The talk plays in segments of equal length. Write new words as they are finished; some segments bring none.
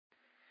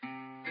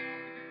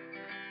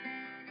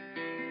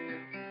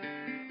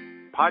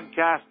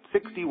Podcast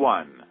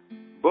 61,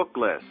 Book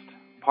List,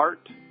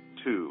 Part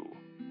 2.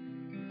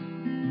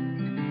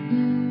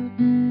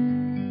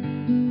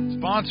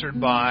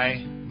 Sponsored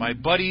by my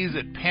buddies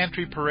at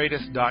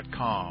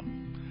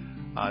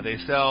pantryparadis.com. They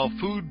sell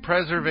food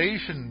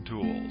preservation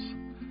tools.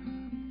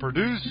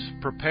 Produce,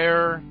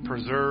 prepare,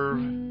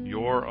 preserve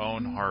your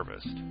own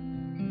harvest.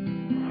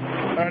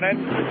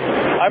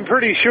 I'm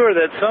pretty sure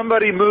that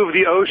somebody moved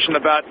the ocean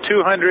about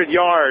 200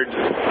 yards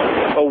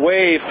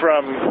away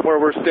from where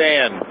we're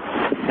staying.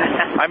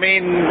 I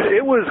mean,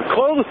 it was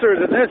closer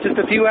than this just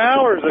a few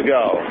hours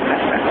ago.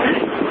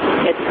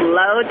 It's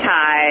low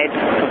tide,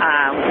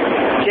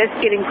 just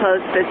getting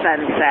close to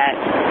sunset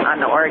on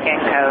the Oregon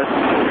coast.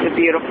 It's a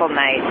beautiful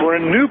night.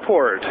 We're in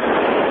Newport,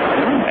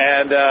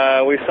 and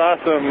we saw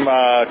some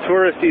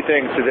touristy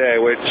things today,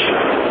 which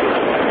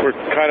were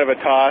kind of a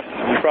toss.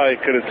 We probably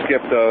could have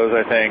skipped those,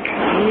 I think.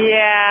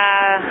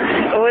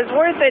 Yeah, it was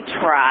worth a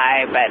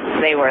try, but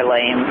they were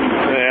lame.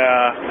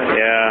 Yeah.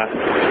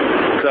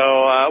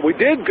 So we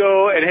did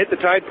go and hit the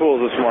tide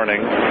pools this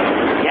morning.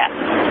 Yes.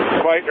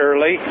 Quite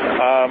early.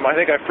 I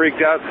think I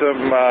freaked out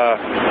some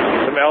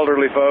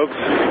elderly folks.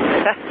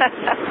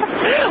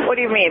 What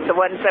do you mean? The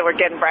ones that were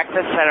getting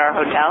breakfast at our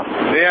hotel?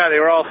 Yeah, they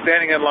were all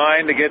standing in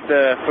line to get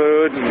the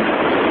food,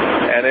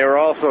 and they were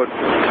also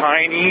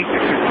tiny.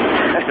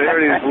 They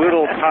were these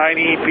little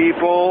tiny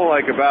people,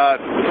 like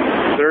about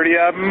 30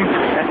 of them,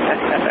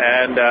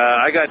 and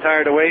I got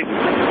tired of waiting.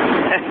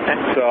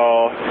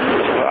 So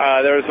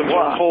there was some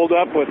hold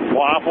up with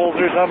waffles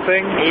or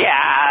something.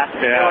 Yeah.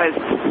 It was,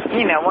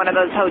 one of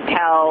those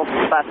hotel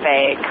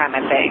buffet kind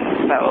of things,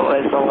 so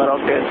it was a little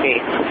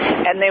goofy.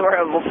 And they were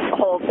a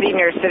whole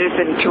senior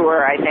citizen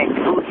tour, I think.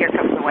 Ooh, here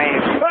comes the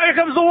wave. Oh, here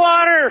comes the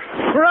water!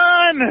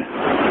 Run!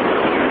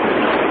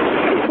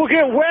 We'll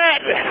get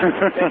wet!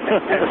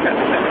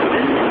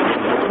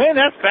 Man,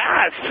 that's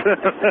fast!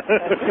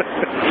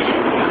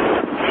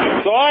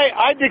 So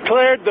I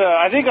declared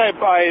I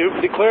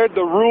declared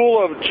the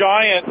rule of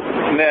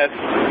giantness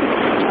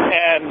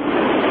and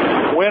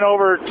went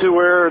over to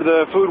where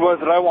the food was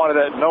that I wanted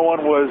that no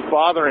one was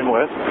bothering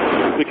with,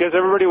 because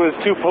everybody was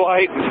too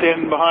polite and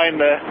standing behind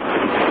the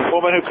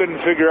woman who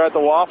couldn't figure out the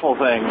waffle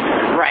thing.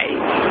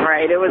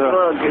 Right. It was a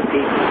little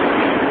goofy.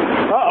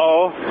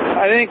 Uh-oh.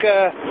 I think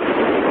a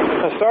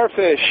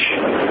starfish,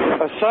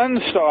 a sun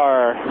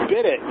star,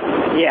 bit it.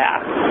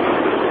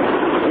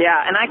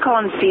 Yeah, and I call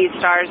them sea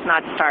stars,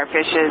 not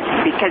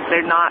starfishes, because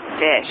they're not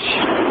fish.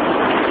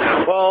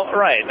 Well,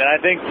 right, and I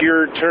think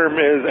your term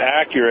is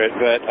accurate,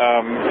 but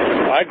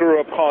I grew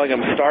up calling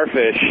them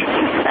starfish,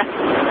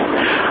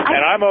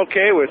 and I'm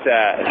okay with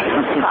that.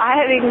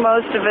 I think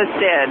most of us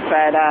did,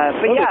 but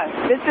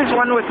yeah, this is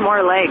one with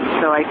more legs,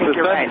 so I think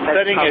you're right.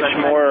 Setting-ish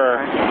more.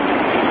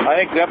 I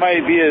think that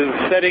might be as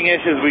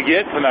setting-ish as we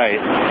get tonight.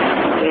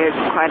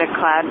 It's quite a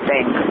cloud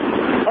thing.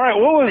 All right,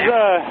 what was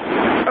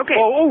okay?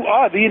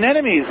 The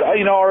anemones,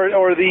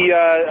 or the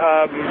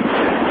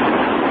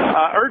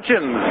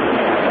urchins.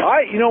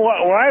 When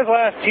I was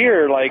last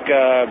here, like 6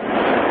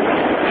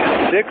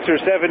 or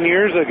 7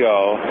 years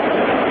ago,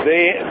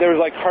 there was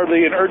like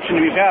hardly an urchin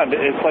to be found.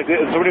 It's like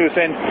somebody was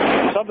saying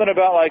something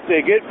about like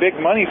they get big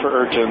money for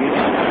urchins,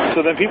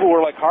 so then people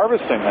were like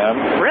harvesting them,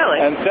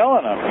 and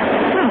selling them.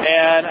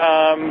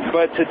 And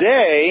but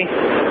today,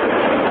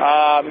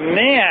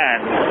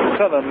 man,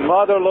 saw the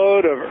mother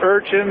load of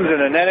urchins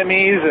and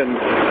anemones and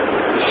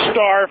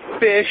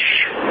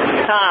starfish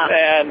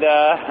and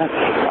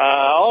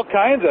all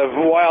kinds of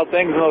wild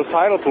things in those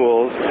tidal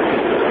pools.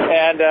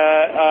 And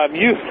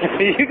you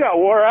got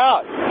wore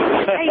out.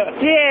 I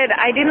did.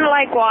 I didn't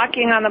like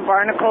walking on the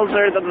barnacles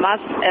or the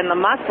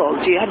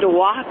mussels. You had to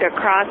walk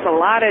across a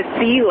lot of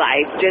sea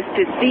life just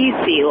to see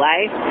sea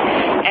life.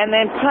 And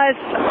then plus,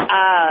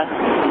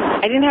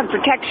 I didn't have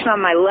protection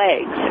on my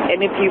legs.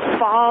 And if you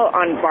fall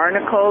on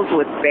barnacles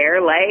with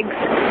bare legs,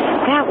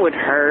 that would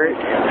hurt.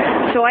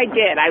 So I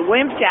did. I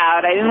wimped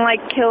out. I didn't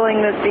like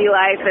killing the sea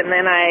life. And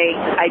then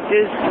I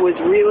just was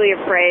really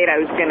afraid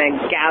I was going to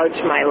gouge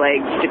my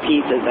legs to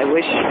pieces. I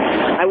wish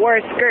I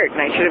wore a skirt and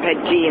I should have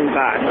had jeans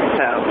on.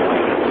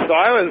 So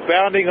I was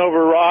bounding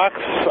over rocks.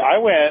 I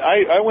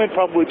went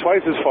probably twice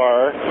as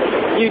far.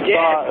 You did?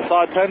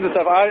 Saw tons of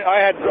stuff.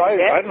 I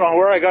don't know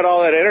where I got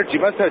all that energy.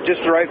 Must have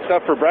just the right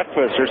stuff for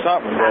breakfast or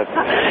something.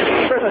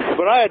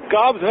 But I had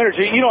gobs of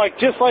energy.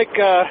 Just like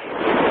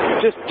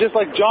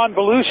John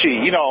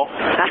Belushi.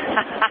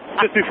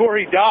 Just before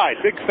he died,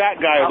 big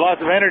fat guy with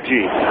lots of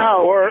energy.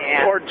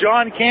 Or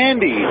John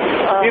Candy.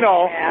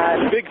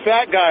 Man. Big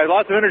fat guy with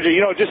lots of energy.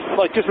 Just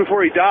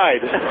before he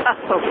died.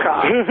 Oh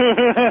God.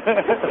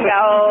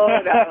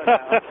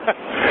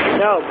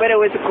 No, but it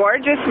was a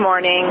gorgeous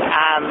morning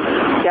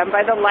down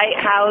by the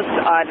lighthouse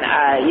on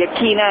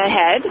Yaquina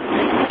Head,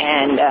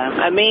 and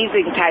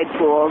amazing tide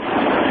pools,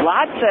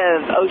 lots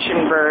of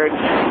ocean birds.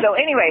 So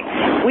anyway,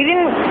 we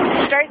didn't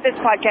start this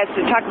podcast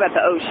to talk about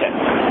the ocean,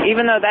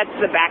 even though that's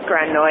the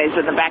background noise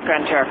and the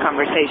background to our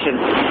conversation.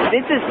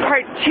 This is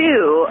part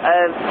 2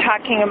 of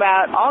talking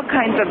about all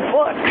kinds of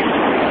books,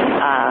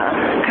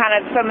 kind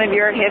of some of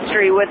your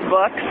history with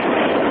books.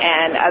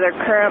 and other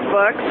current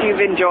books you've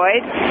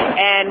enjoyed.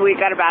 And we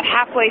got about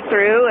halfway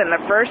through in the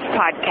first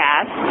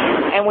podcast,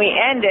 and we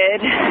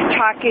ended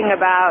talking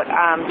about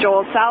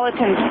Joel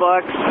Salatin's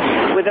books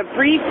with a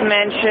brief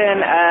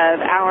mention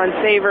of Alan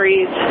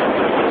Savory's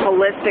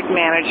Holistic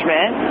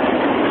Management.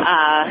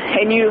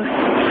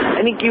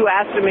 I think you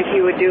asked him if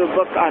he would do a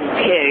book on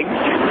pigs.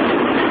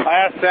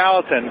 I asked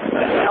Salatin.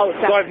 Oh,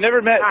 so I've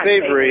never met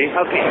Savory.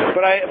 Okay.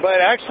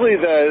 But actually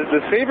the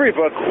Savory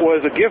book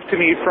was a gift to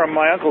me from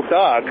my Uncle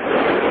Doug,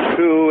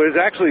 who is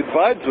actually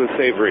buds with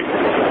Savory.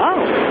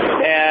 Oh.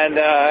 And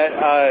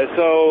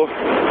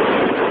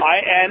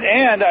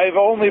and I've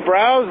only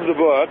browsed the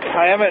book.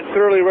 I haven't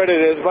thoroughly read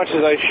it as much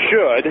as I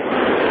should.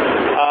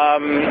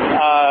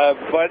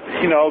 But,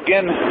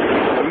 again,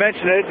 I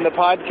mentioned it in the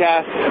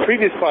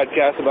previous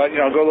podcast about,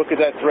 go look at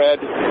that thread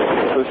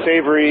with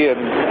Savory, and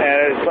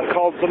it's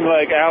called something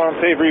like Alan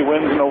Savory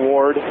Wins an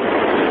Award.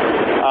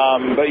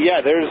 But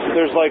yeah,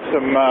 there's like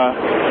some,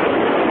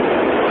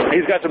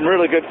 he's got some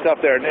really good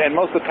stuff there, and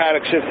most of the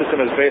paddock shift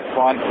system is based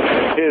upon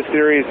his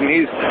theories, and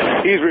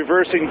he's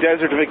reversing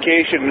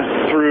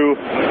desertification through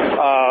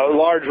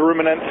large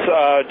ruminants,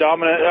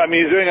 dominant. I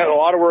mean, he's doing a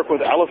lot of work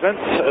with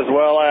elephants as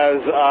well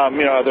as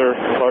other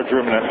large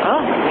ruminants.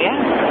 Oh, yeah,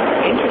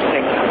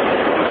 interesting.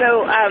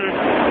 So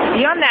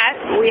beyond that,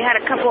 we had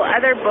a couple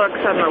other books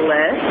on the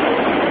list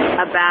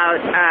about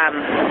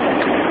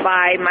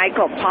by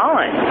Michael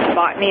Pollan,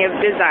 Botany of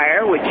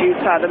Desire, which you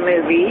saw the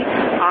movie,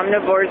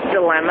 Omnivore's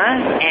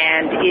Dilemma,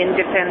 and In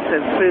Defense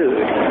of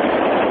Food.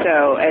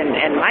 So,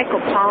 and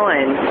Michael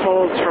Pollan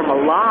pulls from a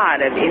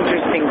lot of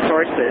interesting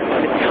sources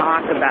to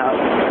talk about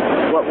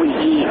what we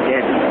eat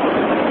and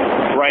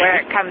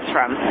where it comes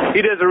from.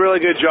 He does a really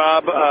good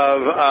job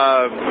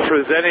of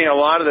presenting a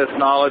lot of this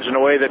knowledge in a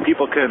way that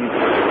people can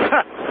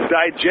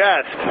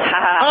digest.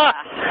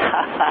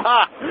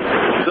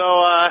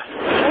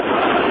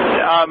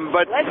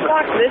 But let's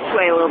walk this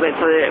way a little bit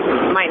so that it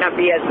might not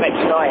be as much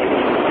noise.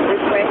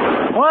 This way?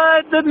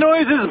 What? The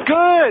noise is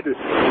good.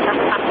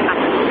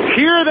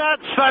 Hear that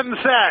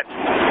sunset.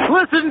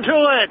 Listen to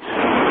it.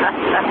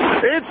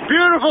 It's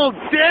beautiful,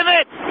 damn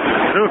it.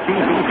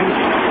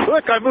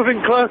 Look, I'm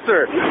moving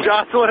closer.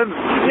 Jocelyn's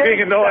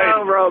being annoyed.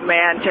 So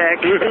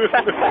romantic.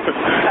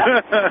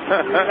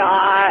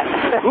 Not.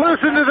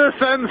 Listen to the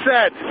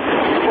sunset.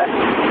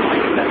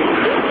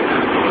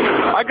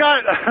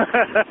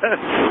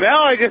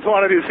 Now I just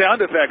want to do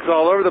sound effects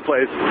all over the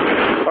place.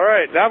 All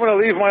right, now I'm going to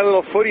leave my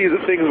little footy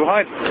things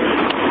behind.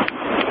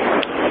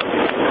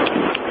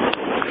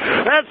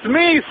 That's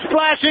me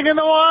splashing in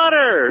the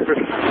water.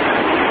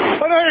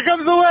 Oh no, here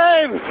comes the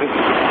wave.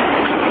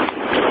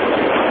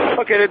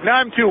 Okay, now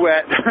I'm too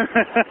wet.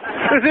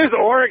 This is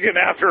Oregon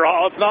after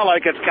all. It's not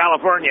like it's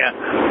California.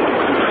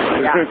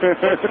 Yeah.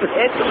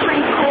 It's a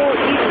pretty cool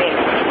evening.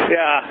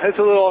 Yeah, it's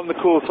a little on the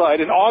cool side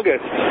in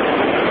August.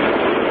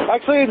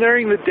 Actually,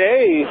 during the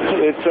day,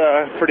 it's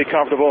pretty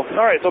comfortable.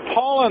 All right, so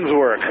Pollan's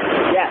work.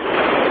 Yes.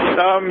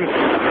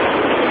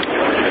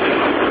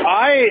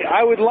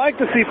 I would like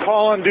to see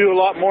Pollan do a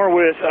lot more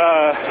with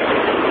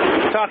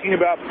talking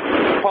about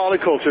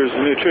polycultures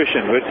and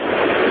nutrition, but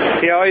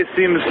he always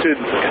seems to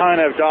kind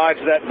of dodge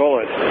that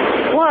bullet.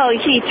 Well,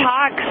 he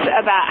talks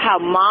about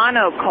how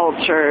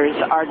monocultures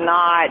are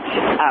not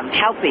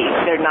healthy.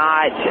 They're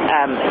not,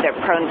 they're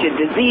prone to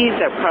disease,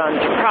 they're prone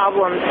to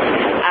problems,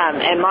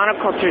 and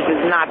monocultures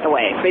is not the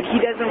way. But he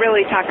doesn't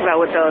really talk about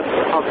what the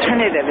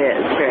alternative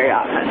is very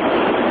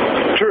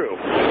often. True.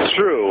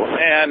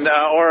 And,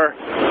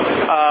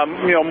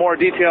 more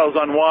details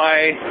on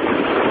why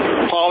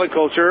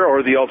polyculture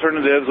or the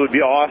alternatives would be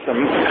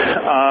awesome,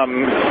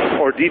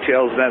 or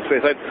details in that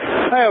space.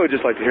 I would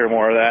just like to hear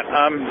more of that.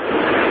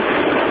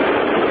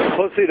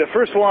 Let's see, the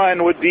first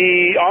one would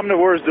be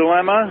Omnivore's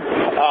Dilemma.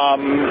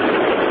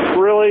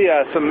 Really,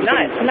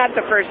 not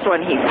the first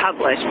one he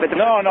published, but the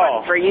first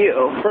one for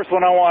you. The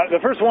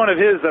first one of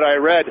his that I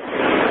read,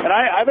 and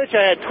I bet you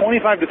I had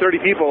 25 to 30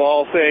 people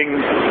all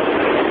saying,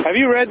 "Have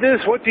you read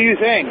this? What do you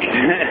think?"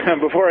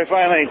 Before I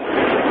finally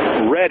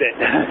read it.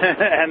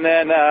 And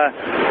then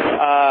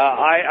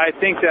I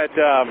think that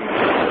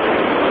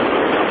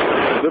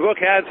the book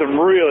had some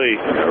really,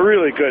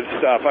 really good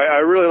stuff.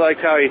 I really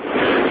liked how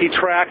he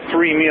tracked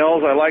 3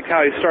 meals. I like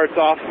how he starts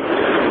off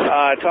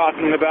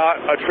talking about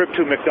a trip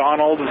to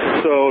McDonald's,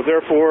 so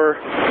therefore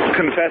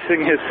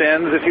confessing his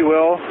sins, if you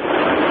will.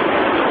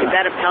 Is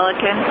that a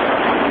pelican?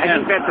 I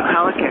think that's a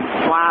pelican.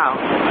 Wow.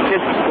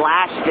 Just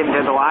splashed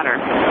into the water.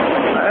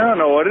 I don't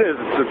know what it is.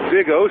 It's a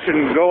big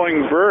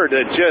ocean-going bird.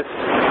 It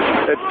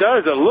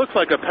looks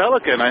like a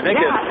pelican. I think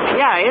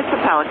it's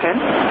a pelican.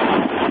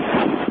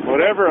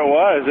 Whatever it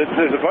was,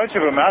 there's a bunch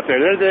of them out there.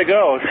 There they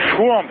go.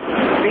 Schwump.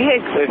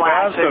 Big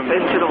splashes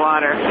into the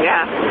water.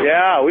 Yeah.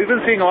 Yeah, we've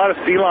been seeing a lot of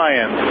sea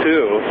lions,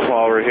 too,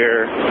 while we're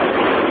here.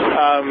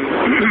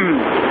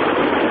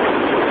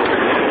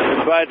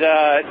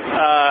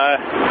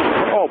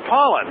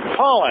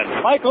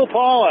 Pollan. Michael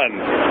Pollan.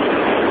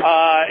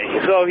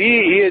 So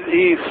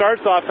he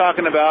starts off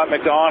talking about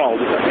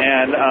McDonald's,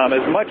 and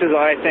as much as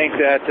I think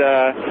that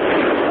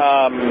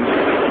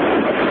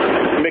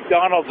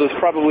McDonald's is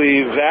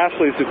probably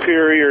vastly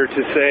superior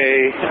to,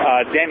 say,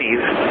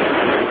 Denny's.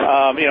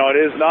 It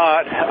is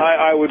not.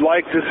 I would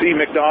like to see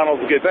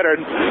McDonald's get better.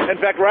 In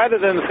fact, rather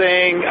than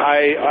saying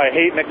I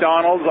hate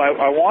McDonald's,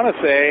 I want to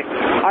say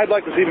I'd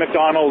like to see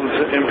McDonald's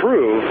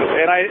improve.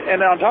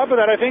 And on top of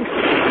that, I think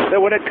that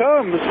when it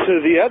comes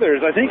to the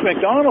others, I think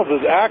McDonald's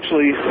is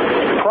actually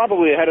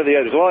probably ahead of the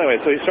others. Well,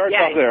 anyway, so he starts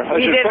off there. I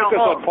should focus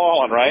on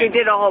Paulin, right? We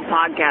did a whole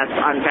podcast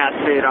on fast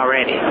food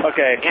already.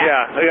 Okay,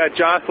 yeah. I got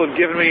Jocelyn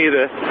giving me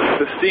the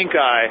stink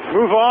eye.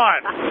 Move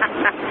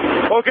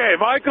on. Okay,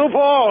 Michael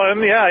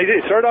Paulin. Yeah, he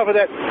started off with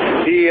that.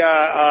 He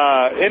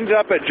ended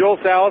up at Joel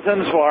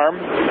Salatin's farm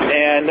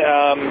and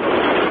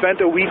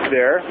spent a week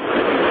there.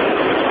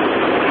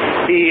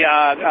 He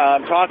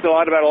talked a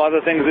lot about a lot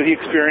of the things that he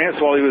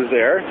experienced while he was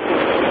there.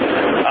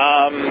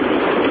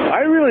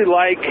 I really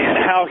like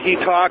how he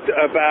talked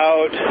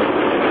about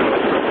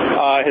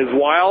his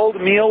wild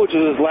meal, which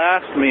was his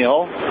last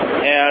meal,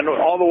 and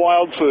all the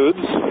wild foods,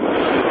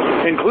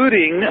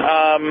 including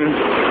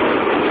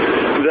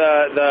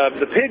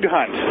the pig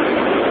hunt.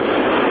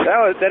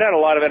 That had a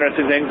lot of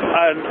interesting things.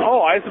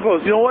 I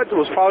suppose, you know what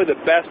was probably the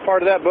best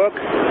part of that book?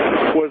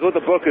 Was what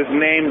the book is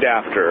named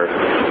after.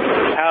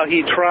 How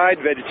he tried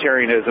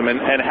vegetarianism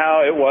and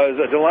how it was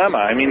a dilemma.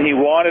 I mean, he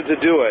wanted to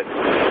do it,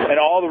 and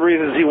all the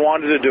reasons he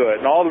wanted to do it,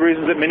 and all the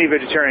reasons that many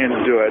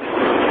vegetarians do it.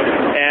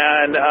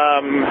 And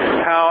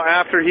how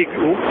after he,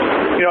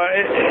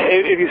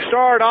 if you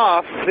start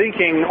off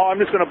thinking, I'm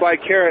just going to buy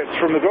carrots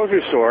from the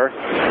grocery store,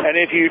 and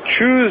if you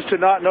choose to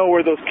not know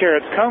where those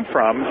carrots come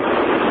from,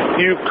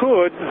 you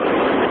could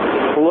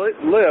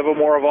live a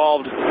more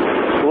evolved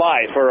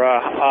life, or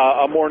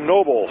a more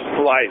noble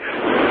life,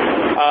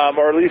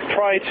 or at least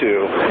try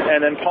to.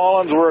 And then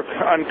Paulin's work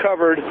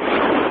uncovered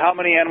how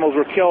many animals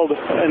were killed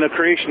in the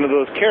creation of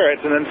those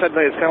carrots, and then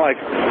suddenly it's kind of like,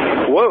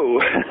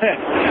 whoa,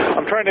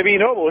 I'm trying to be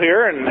noble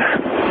here, and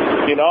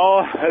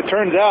it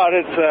turns out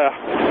it's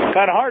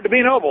kind of hard to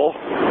be noble.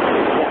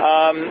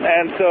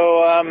 And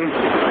so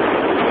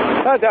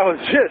that was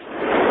just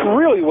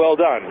really well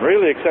done,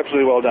 really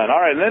exceptionally well done. All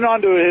right, and then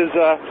on to his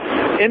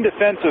In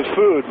Defense of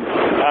Food.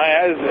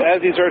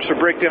 As he starts to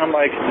break down,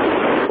 like,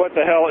 what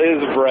the hell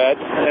is bread?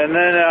 And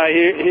then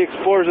he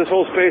explores this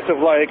whole space of,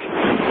 like,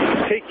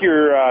 take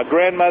your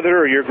grandmother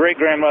or your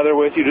great-grandmother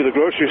with you to the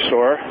grocery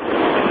store,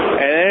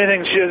 and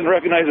anything she doesn't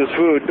recognize as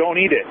food, don't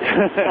eat it.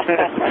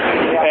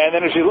 And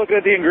then if she's looking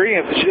at the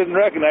ingredients and she doesn't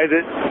recognize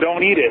it,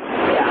 don't eat it.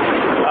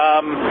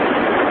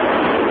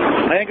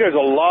 I think there's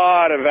a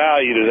lot of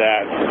value to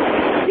that.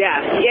 Yeah,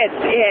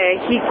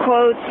 he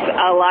quotes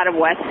a lot of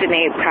Weston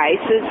A.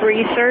 Price's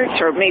research,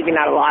 or maybe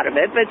not a lot of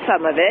it, but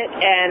some of it.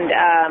 And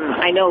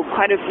I know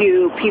quite a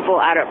few people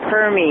out at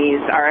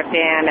Permies are a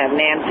fan of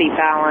Nancy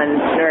Fallon's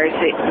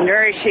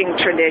Nourishing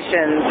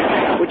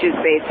Traditions, which is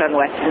based on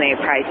Weston A.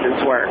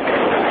 Price's work.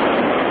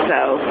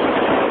 So,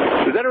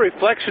 is that a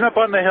reflection up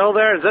on the hill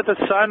there? Is that the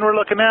sun we're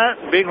looking at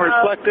being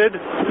reflected?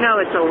 No,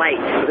 it's a light.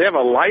 Do they have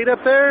a light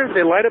up there? Do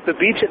they light up the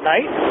beach at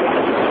night?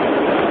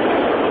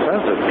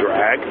 That's a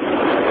drag.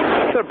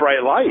 It's a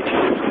bright light.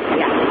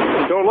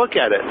 Yeah. Don't look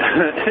at it.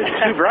 It's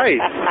too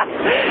bright.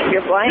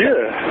 You're blind.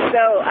 Yeah.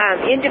 So,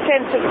 In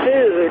Defense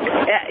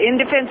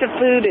of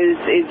Food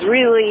is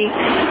really,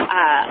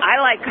 I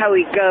like how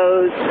he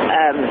goes,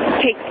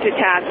 takes to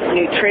task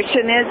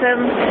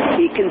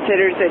nutritionism. He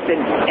considers it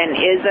an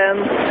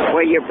ism,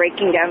 where you're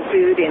breaking down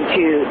food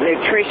into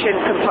nutrition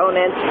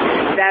components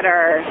that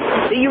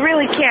you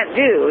really can't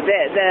do.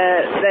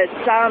 The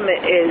sum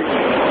is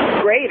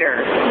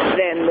greater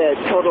than the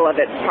total of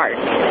its parts.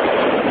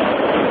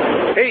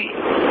 Hey,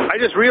 I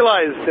just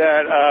realized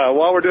that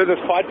while we're doing this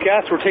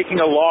podcast, we're taking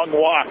a long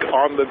walk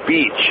on the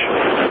beach.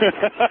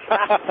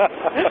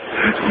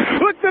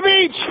 Look, the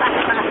beach!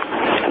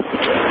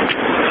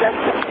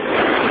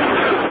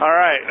 All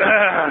right.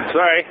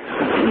 Sorry.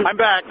 I'm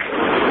back.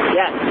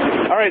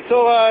 Yeah. All right,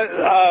 so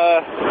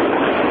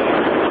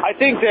I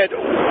think that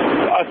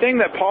a thing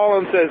that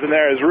Paulin says in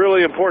there is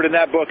really important in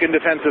that book, In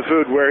Defense of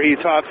Food, where he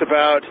talks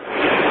about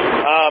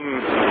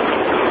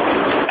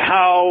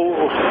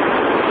how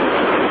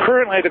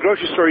currently at the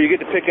grocery store you get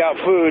to pick out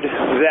food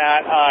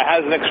that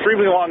has an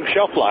extremely long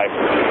shelf life.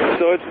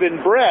 So it's been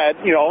bred,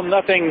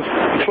 nothing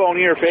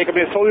phony or fake. I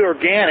mean, it's totally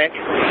organic.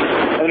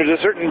 And there's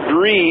a certain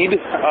breed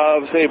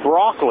of, say,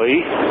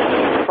 broccoli,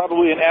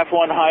 probably an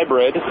F1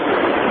 hybrid,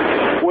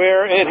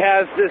 where it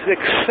has this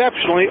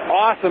exceptionally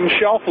awesome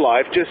shelf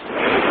life just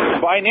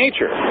by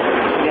nature.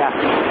 Yeah.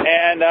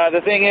 And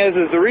the thing is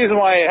the reason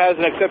why it has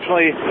an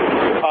exceptionally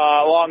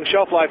long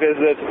shelf life is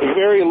that it's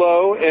very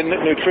low in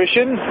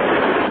nutrition,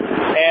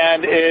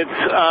 and it's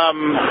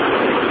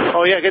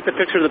get the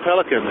picture of the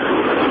pelican.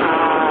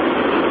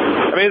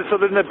 I mean, so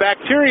then the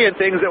bacteria and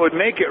things that would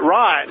make it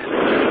rot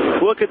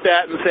look at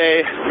that and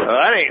say, well,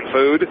 that ain't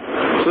food,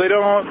 so they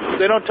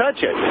don't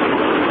touch it.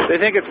 They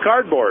think it's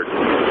cardboard.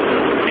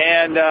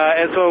 And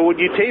so when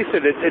you taste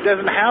it, it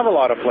doesn't have a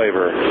lot of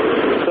flavor.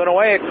 So in a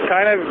way, it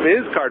kind of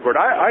is cardboard.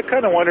 I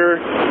kind of wonder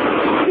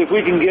if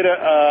we can get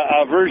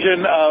a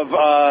version of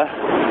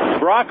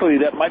broccoli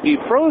that might be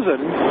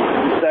frozen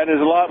that is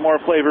a lot more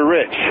flavor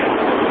rich.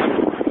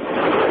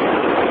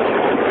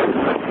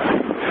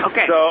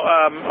 Okay. So,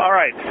 all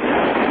right.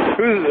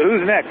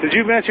 Who's next? Did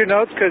you miss your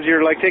notes because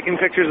you're like taking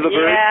pictures of the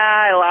birds? Yeah,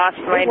 I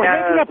lost my We're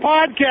notes. making a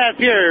podcast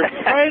here.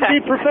 Trying to be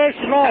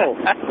professional.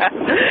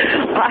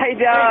 I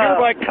know. I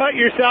hereby cut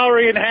your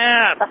salary in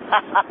half.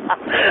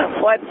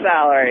 What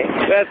salary?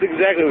 That's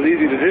exactly what was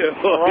easy to do.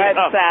 What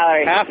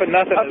salary? Half and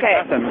nothing is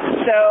nothing.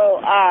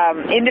 So,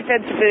 In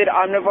Defense of Food,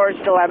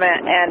 Omnivore's Dilemma,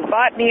 and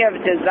Botany of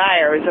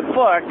Desire is a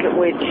book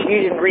which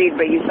you didn't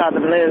read, but you saw the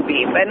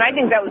movie. And I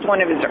think that was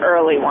one of his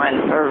early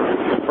ones, or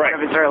one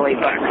of his early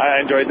books. I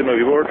enjoyed the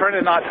movie, but we're trying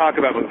to not talk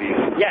about movies.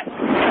 Yes.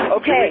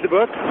 Did you read the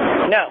book?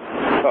 No.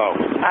 Oh.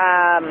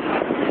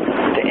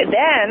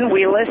 Then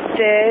we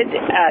listed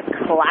a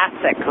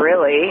classic,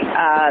 really,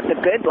 The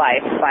Good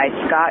Life by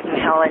Scott and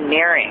Helen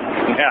Nearing.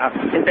 Yeah.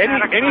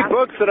 Any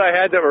books that I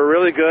had that were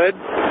really good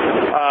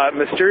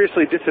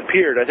mysteriously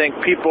disappeared. I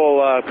think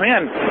people,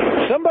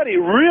 somebody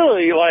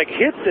really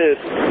hit this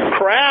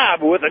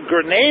crab with a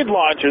grenade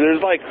launcher.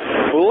 There's legs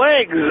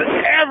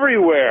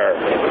everywhere.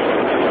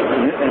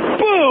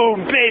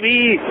 Boom,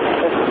 baby!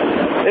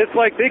 It's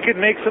like they could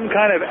make some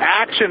kind of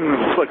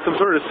action, like some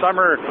sort of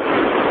summer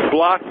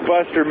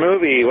blockbuster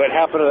movie. What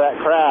happened to that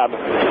crab?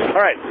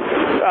 All right,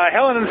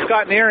 Helen and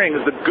Scott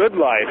Nearing's The Good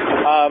Life.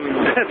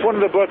 That's one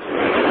of the books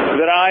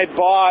that I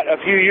bought a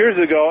few years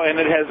ago, and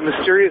it has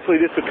mysteriously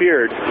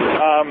disappeared.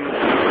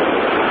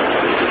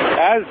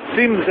 As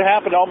seems to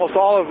happen to almost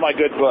all of my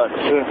good books.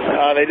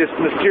 They just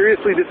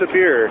mysteriously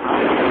disappear.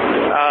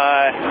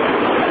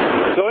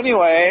 So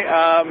anyway,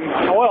 I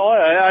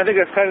think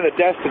that's kind of the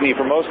destiny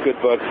for most good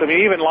books. I mean,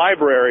 even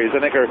libraries, I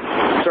think, are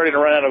starting to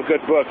run out of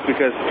good books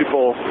because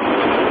people,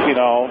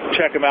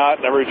 check them out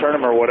and never return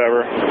them or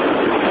whatever.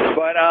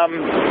 But,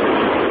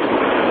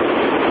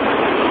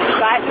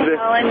 Scott and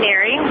Helen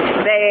Nearing,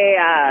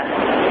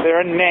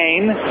 they're in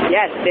Maine.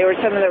 Yes, they were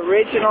some of the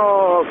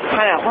original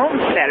kind of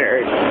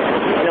homesteaders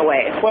in a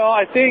way. Well,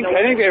 I think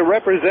they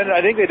represented.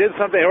 I think they did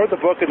something. They wrote the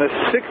book in the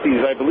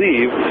 '60s, I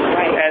believe.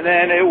 Right. And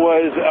then it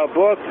was a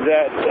book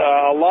that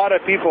a lot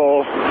of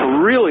people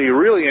really,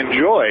 really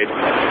enjoyed.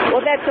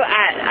 Well, that's what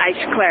I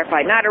should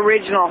clarify. Not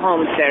original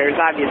homesteaders,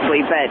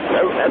 obviously, but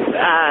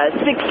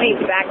 60s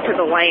back to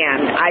the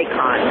land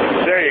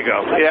icons. There you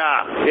go.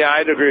 Yeah,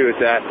 I'd agree with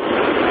that.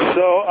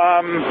 So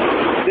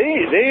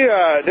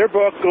their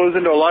book goes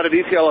into a lot of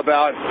detail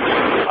about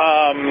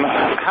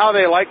how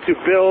they like to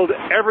build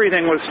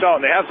everything with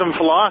stone. They have some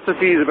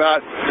philosophies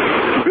about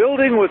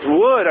building with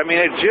wood. I mean,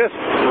 it just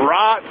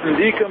rots and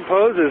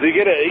decomposes. You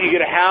get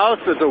a house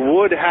that's a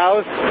wood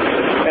house,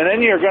 and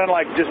then you're going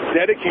to just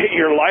dedicate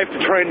your life to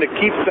trying to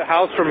keep the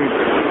house from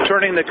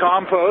turning to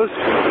compost,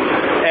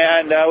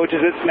 and which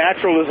is its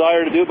natural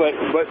desire to do. But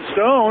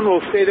stone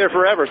will stay there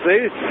forever. So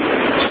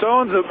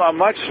stone's a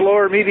much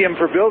slower medium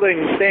for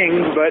building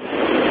things, but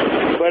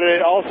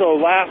it also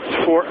lasts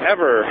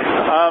forever.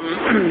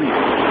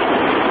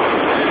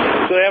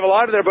 So they have a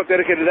lot of their book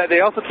dedicated to that.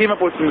 They also came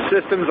up with some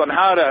systems on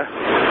how to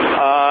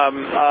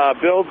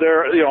build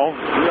their,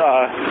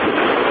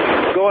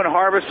 go and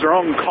harvest their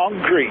own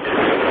concrete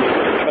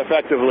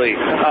effectively,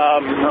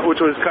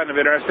 which was kind of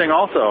interesting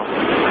also.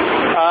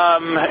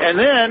 And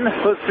then,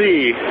 let's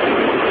see.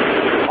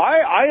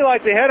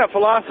 They had a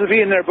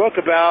philosophy in their book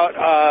about,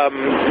 I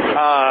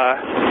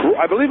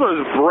believe it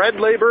was bread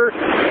labor,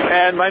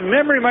 and my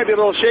memory might be a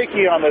little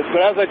shaky on this,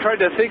 but as I tried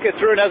to think it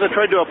through and as I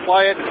tried to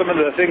apply it to some of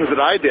the things that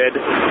I did,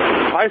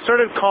 I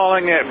started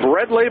calling it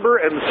bread labor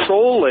and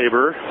soul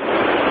labor,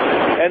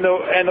 and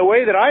the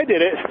way that I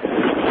did it,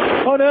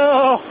 oh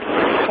no,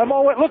 I'm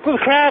all wet. Look at the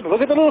crab,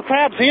 look at the little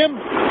crab, see him?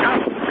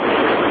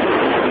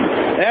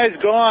 Yeah, he's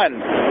gone.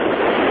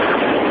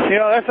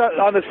 That's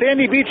on the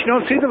sandy beach. You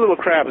don't see the little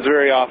crabs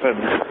very often.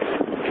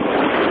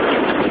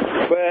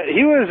 But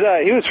he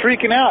was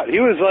freaking out.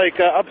 He was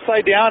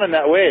upside down in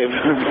that wave.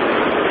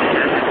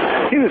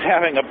 He was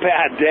having a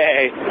bad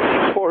day.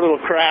 Poor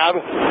little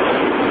crab.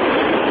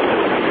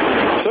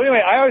 So anyway,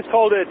 I always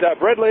called it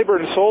bread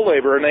labor and soul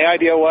labor, and the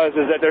idea is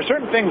that there are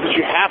certain things that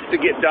you have to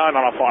get done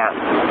on a farm.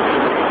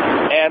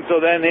 And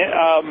so then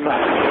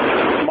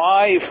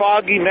my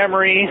foggy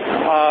memory,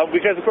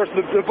 because of course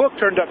the book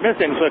turned up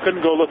missing, so I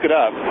couldn't go look it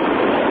up.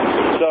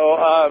 So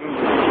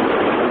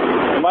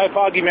my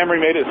foggy memory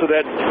made it so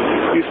that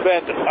you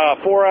spent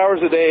 4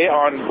 hours a day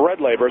on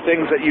bread labor,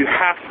 things that you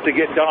have to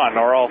get done,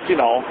 or else,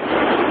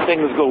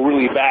 things go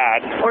really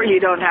bad. Or you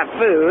don't have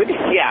food.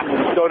 Yeah.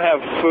 Don't have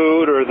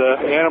food, or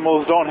the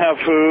animals don't have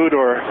food,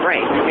 or,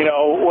 right.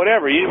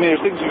 Whatever.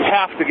 There's things you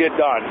have to get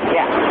done.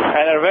 Yeah.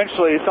 And then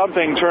eventually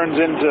something turns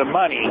into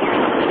money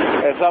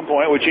at some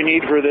point, which you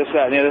need for this,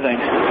 that, and the other thing.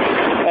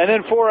 And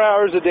then 4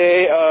 hours a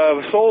day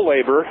of soul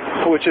labor,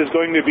 which is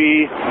going to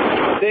be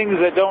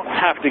things that don't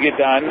have to get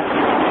done,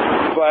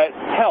 but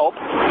help.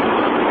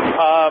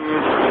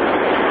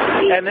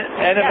 And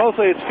then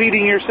mostly it's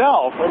feeding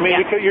yourself. I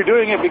mean, because you're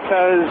doing it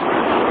because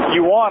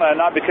you wanna,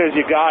 not because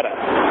you gotta.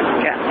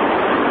 Yeah.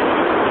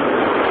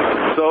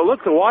 So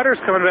look, the water's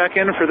coming back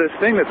in for this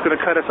thing that's going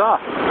to cut us off.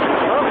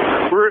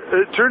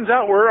 It turns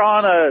out we're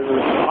on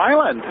an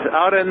island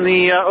out in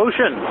the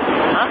ocean.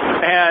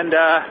 And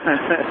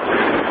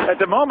at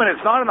the moment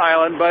it's not an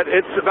island, but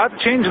it's about to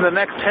change in the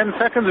next 10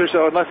 seconds or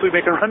so unless we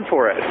make a run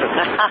for it.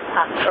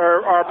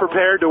 or are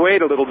prepared to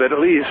wait a little bit at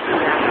least.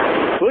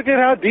 Look at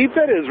how deep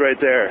that is right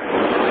there.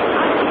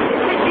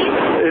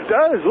 It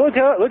does. Look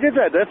at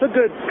that. That's a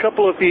good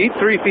couple of feet,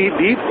 3 feet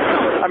deep.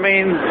 I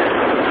mean,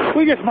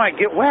 we just might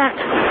get wet.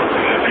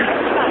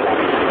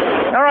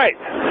 All right.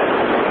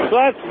 So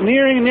that's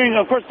nearing.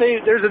 Of course,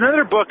 there's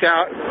another book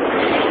out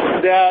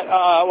that,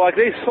 like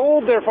they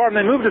sold their farm.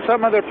 They moved to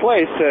some other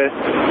place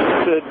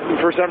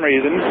for some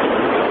reason.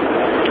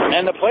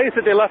 And the place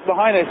that they left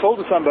behind, they sold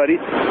to somebody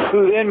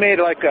who then made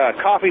like a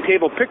coffee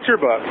table picture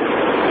book,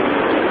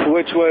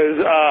 which was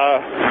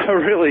a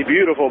really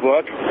beautiful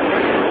book.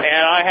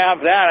 And I have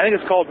that. I think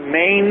it's called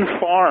Maine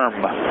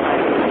Farm.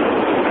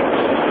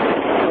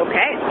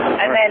 Okay.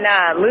 And then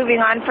moving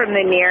on from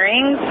the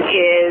nearings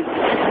is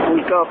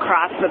we go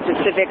across the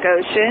Pacific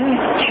Ocean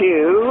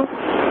to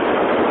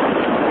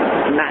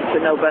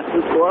Matsunoba,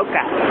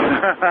 Fukuoka.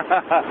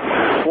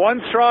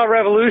 One Straw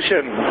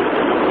Revolution.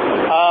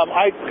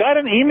 I got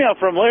an email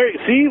from Larry.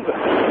 See,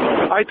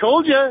 I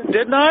told you,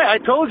 didn't I? I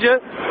told you.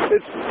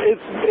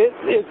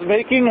 It's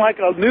making like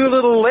a new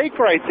little lake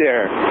right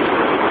there.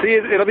 See,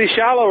 it'll be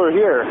shallower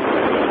here.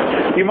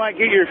 You might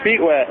get your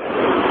feet wet.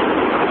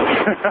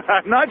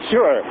 I'm not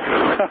sure.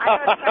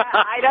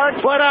 I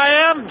don't. But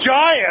I am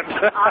giant.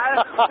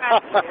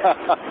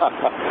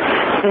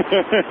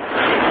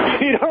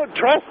 You don't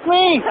trust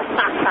me?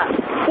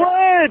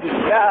 What?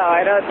 No,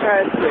 I don't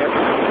trust you.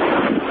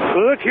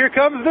 Look, here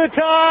comes the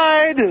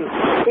tide.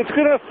 It's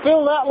going to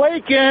fill that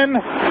lake in.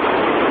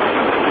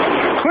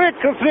 Quick,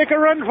 let's make a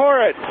run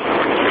for it.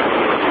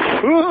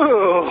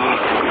 Ooh,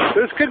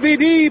 this could be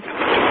deep.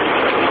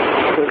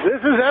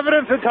 This is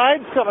evidence the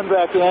tide's coming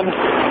back in.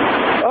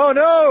 Oh,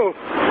 no.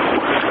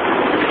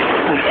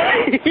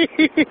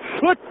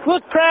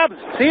 Look, crabs.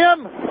 See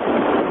them?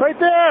 Right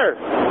there.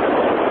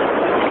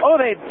 Oh,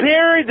 they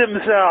buried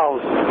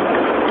themselves.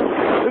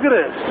 Look at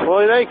this.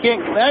 Well, now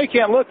you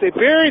can't look. They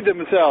buried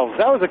themselves.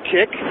 That was a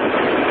kick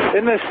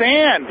in the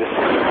sand.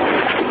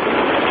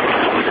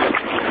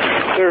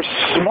 They're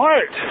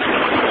smart.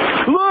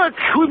 Look,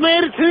 we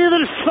made it to the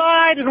other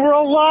side and we're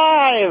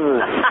alive.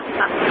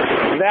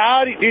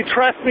 Now, do you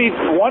trust me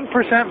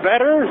 1%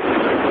 better?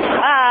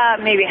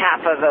 Maybe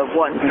half of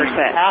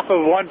 1%. Half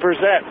of 1%.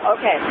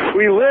 Okay.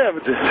 We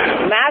lived.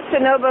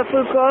 Matsunoba,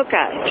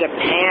 Fukuoka,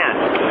 Japan.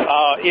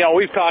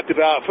 We've talked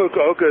about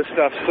Fukuoka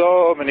stuff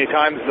so many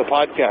times in the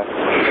podcast.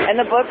 And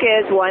the book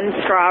is One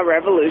Straw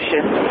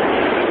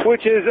Revolution,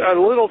 which is a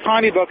little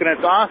tiny book, and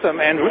it's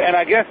awesome. And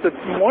I guess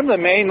one of the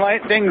main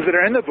things that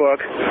are in the book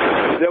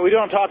that we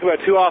don't talk about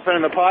too often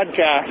in the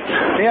podcast,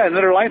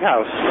 another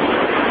lighthouse.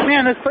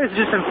 Man, this place is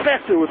just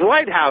infested with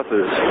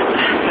lighthouses.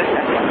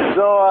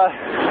 So,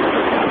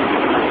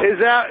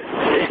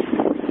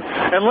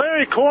 and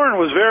Larry Korn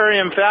was very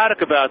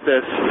emphatic about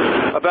this,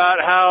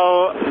 about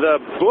how the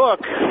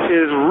book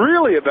is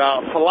really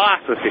about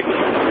philosophy.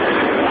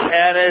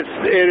 And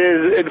it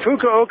is, and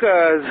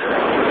Fukuoka's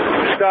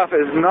stuff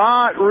is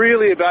not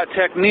really about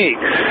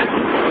techniques.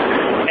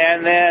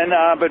 And then,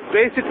 but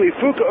basically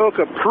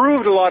Fukuoka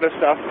proved a lot of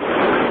stuff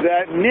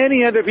that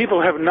many other people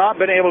have not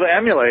been able to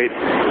emulate.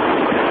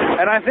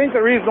 And I think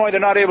the reason why they're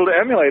not able to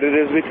emulate it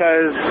is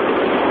because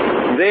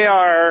they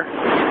are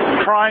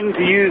trying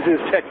to use his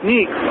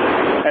techniques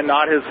and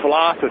not his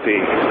philosophy.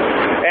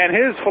 And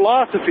his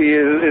philosophy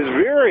is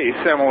very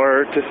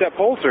similar to Sepp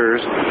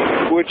Holzer's,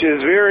 which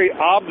is very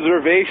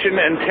observation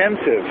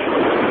intensive.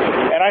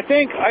 And I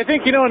think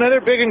another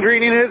big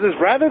ingredient is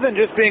rather than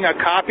just being a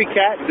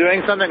copycat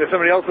doing something that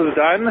somebody else has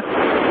done,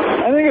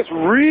 I think it's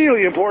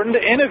really important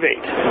to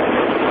innovate.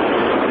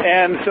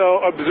 And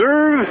so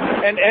observe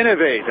and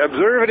innovate.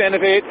 Observe and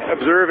innovate.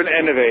 Observe and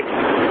innovate.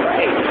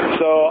 Right.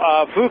 So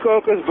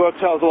Fukuoka's book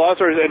tells a lot of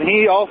stories, and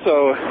he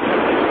also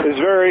is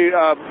very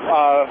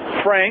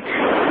frank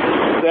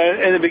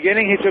that in the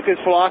beginning he took his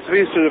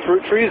philosophies to the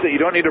fruit trees that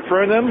you don't need to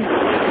prune them,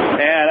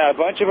 and a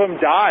bunch of them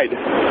died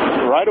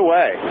right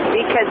away.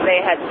 Because they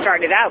had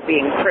started out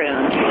being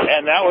pruned.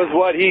 And that was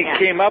what he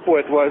came up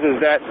with, is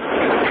that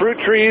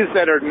fruit trees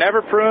that are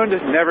never pruned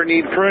never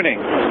need pruning.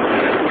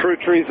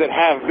 Fruit trees that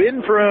have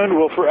been pruned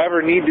will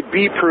forever need to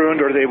be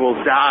pruned or they will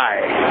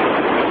die.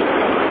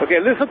 Okay,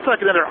 this looks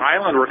like another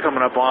island we're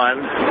coming up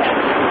on.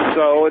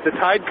 So with the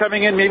tide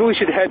coming in, maybe we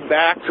should head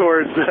back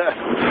towards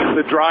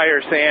the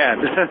drier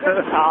sand.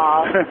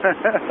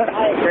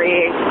 I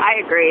agree.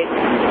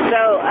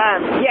 So,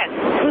 yes.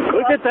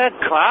 Look at that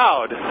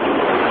cloud.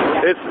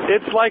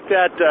 It's like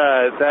that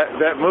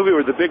movie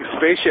where the big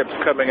spaceship's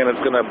coming and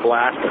it's going to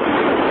blast us.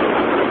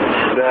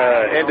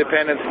 The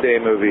Independence Day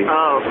movie.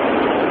 Oh.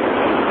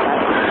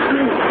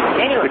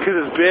 Anyway. Because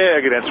it's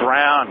big and it's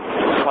round.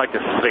 It's like a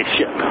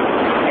spaceship.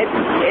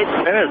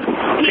 It's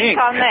pink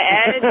on the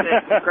edge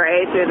and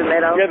gray through the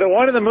middle. Yeah, the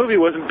one in the movie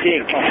wasn't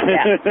pink.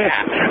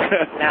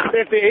 No.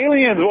 If the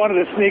aliens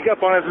wanted to sneak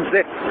up on us and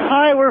say,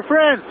 "Hi, we're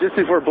friends," just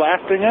before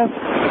blasting us,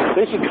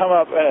 they should come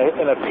up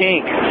in a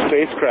pink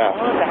spacecraft.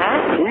 Oh,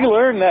 that? We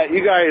learned that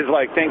you guys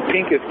think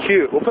pink is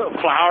cute. We'll put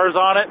flowers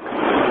on it.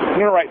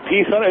 We're going to write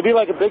peace on it. It'd be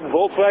like a big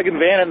Volkswagen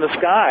van in the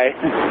sky.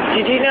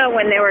 Did you know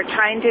when they were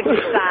trying to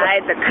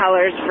decide the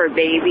colors for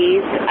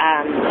babies,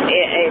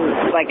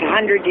 like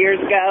 100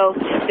 years ago,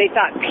 they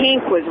thought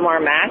pink was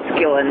more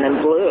masculine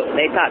than blue.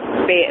 They thought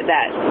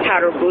that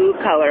powder blue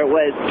color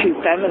was too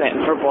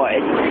feminine for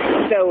boys.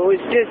 So it was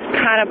just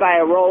kind of by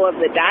a roll of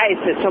the dice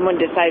that someone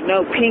decided,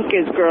 no, pink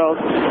is girls,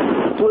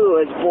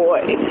 blue is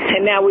boys.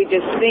 And now we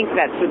just think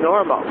that's the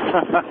normal.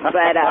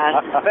 But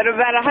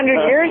about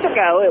 100 years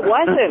ago, it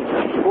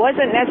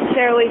wasn't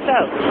necessarily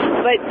so.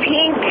 But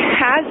pink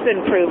has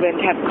been proven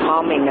to have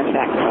calming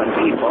effects on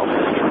people.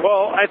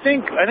 Well, I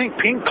think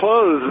pink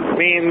clothes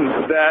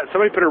means that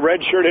somebody put a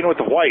red shirt in with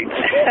the white.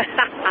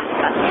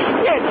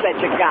 You're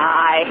such a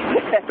guy.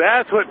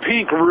 That's what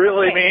pink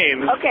really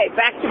means. Okay,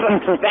 back to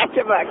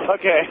books.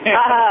 Okay.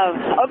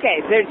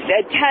 Okay, there's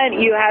a ton.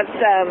 You have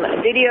some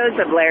videos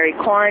of Larry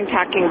Korn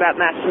talking about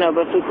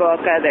Masanobu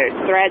Fukuoka. There's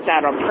threads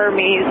out on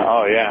Permies.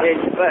 Oh, yeah.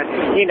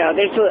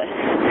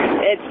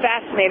 It's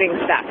fascinating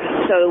stuff.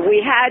 So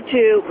we had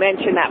to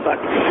mention that book.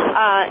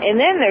 And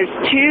then there's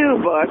 2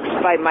 books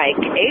by Mike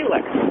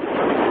Ayler.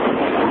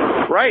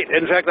 Right.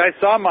 In fact, I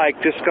saw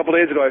Mike just a couple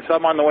days ago. I saw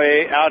him on the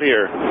way out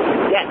here.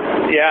 Yes.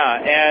 Yeah,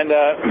 and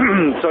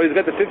so he's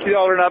got the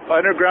 $50 and up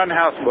Underground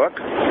House book,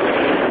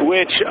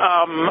 which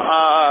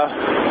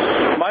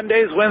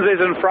Mondays,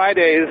 Wednesdays, and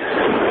Fridays,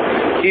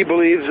 he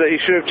believes that he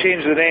should have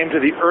changed the name to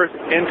the Earth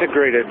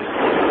Integrated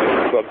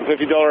book, the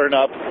 $50 and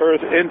up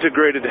Earth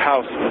Integrated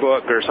House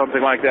book or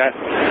something like that.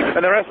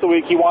 And the rest of the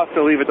week he wants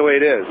to leave it the way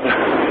it is.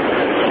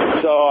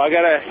 So I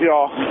gotta,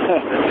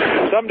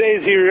 some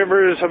days he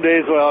remembers, some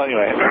days, well,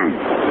 anyway.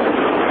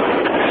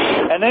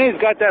 And then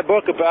he's got that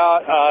book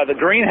about the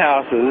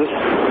greenhouses.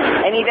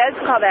 And he does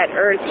call that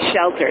Earth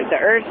Sheltered, the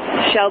Earth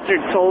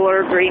Sheltered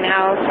Solar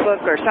Greenhouse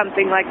book or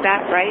something like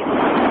that, right?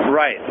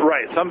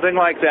 Right, something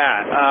like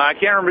that. I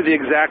can't remember the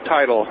exact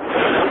title.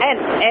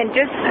 And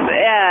just,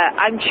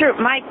 I'm sure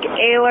Mike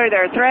Ayler,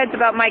 there are threads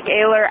about Mike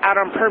Ayler out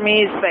on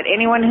Permies, but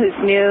anyone who's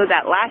new,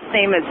 that last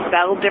name is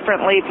spelled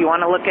differently. If you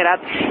want to look it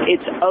up,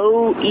 it's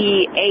Oehler.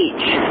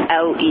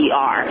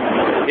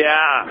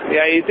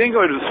 Yeah, you'd think it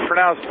was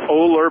pronounced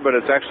Oehler, but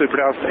it's actually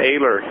pronounced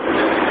Ayler.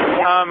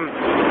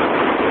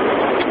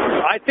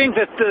 I think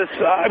that this,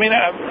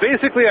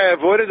 basically I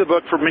avoided the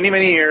book for many,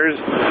 many years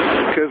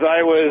because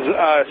I was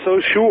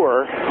so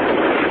sure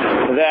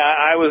that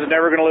I was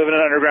never going to live in an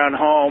underground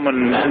home,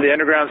 and the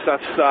underground stuff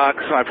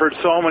sucks. And I've heard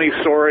so many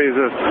stories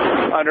of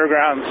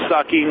underground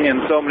sucking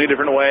in so many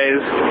different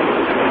ways.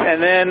 And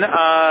then,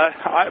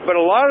 but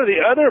a lot of the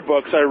other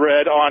books I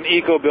read on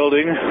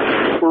eco-building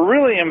were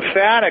really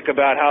emphatic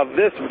about how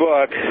this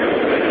book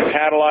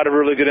had a lot of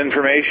really good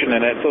information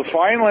in it. So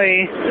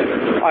finally,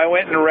 I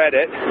went and read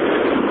it.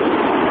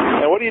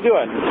 And what are you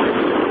doing?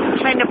 I'm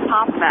trying to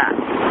pop that.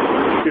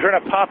 You're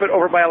trying to pop it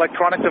over my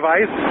electronic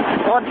device?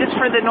 Well, just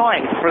for the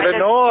noise. For the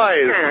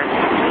noise.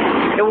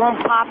 It won't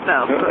pop,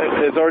 though.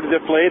 It's already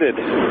deflated.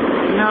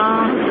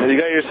 No. You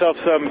got yourself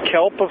some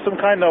kelp of some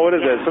kind? No, what is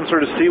it? Some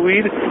sort of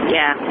seaweed?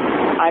 Yeah.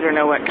 I don't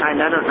know what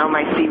kind. I don't know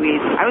my seaweed.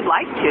 I would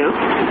like to.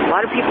 A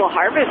lot of people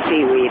harvest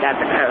seaweed at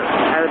the coast.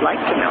 I would like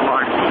to know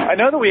more. I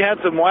know that we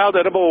had some wild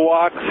edible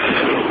walks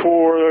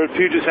for the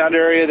Puget Sound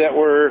area that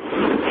were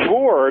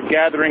for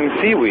gathering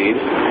seaweed.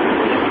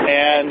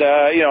 And,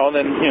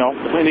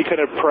 any kind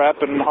of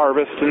prep and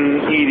harvest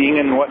and eating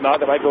and whatnot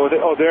that might go with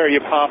it. Oh, there, you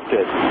popped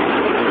it.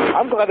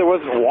 I'm glad there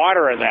wasn't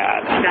water in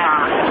that.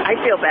 Nah, I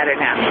feel better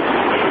now.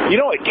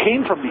 It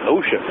came from the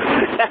ocean.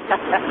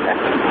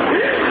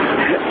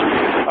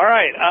 All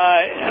right.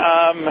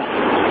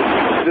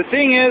 The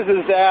thing is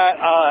that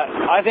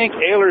I think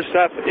Ayler's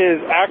stuff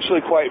is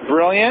actually quite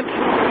brilliant.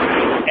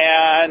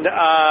 And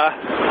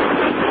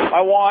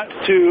I want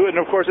to, and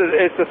of course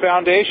it's the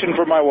foundation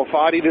for my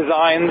Wofati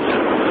designs.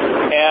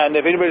 And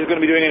if anybody's going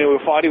to be doing any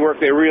Wofati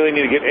work, they really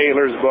need to get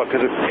Ayler's book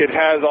because it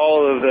has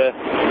all of the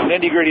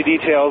nitty-gritty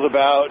details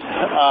about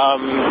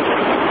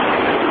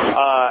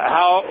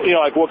how,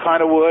 what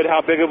kind of wood, how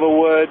big of a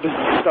wood,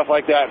 stuff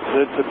like that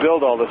to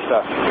build all this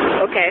stuff.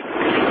 Okay.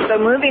 So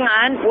moving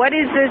on, what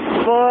is this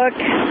book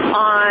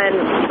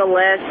on the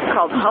list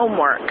called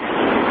Homework?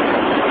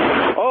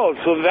 Oh,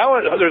 so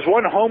there's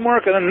one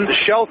Homework and then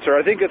Shelter.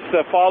 I think it's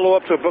the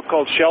follow-up to a book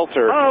called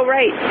Shelter. Oh,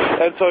 right.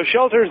 And so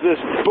Shelter's this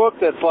book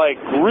that's like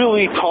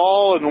really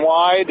tall and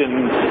wide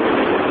and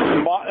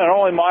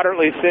only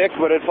moderately thick,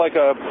 but it's like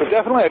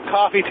definitely a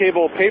coffee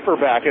table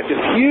paperback. It's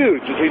just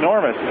huge. It's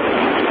enormous.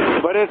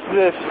 But it's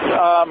this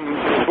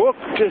book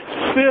just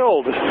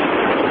filled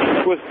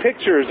with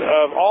pictures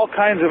of all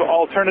kinds of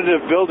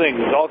alternative buildings,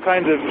 all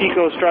kinds of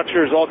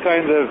eco-structures, all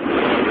kinds of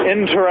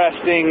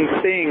interesting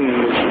things.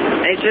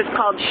 It's just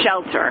called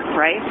Shelter,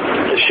 right?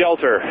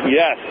 Shelter,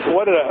 yes.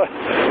 What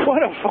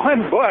a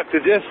fun book to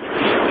just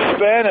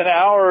spend an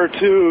hour or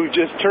two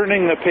just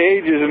turning the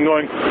pages and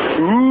going,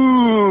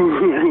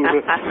 ooh,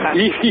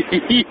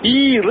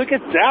 look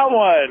at that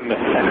one.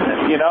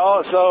 You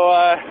know, so,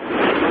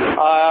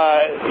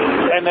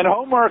 and then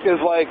homework is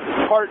like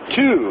part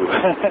 2.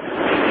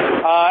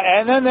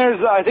 And then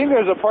I think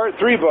there's a part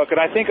 3 book, and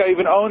I think I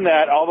even own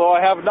that, although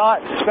I have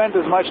not spent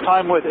as much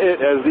time with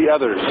it as the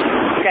others.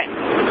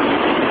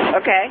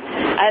 Okay.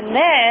 And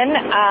then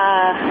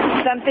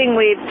something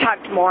we've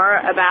talked more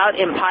about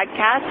in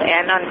podcasts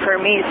and on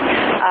Fermi's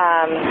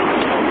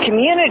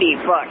community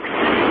books.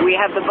 We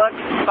have the books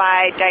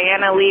by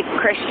Diana Leaf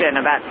Christian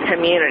about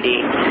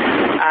community.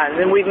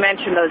 And we've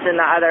mentioned those in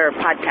the other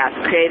podcasts,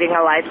 Creating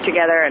a Life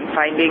Together and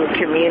Finding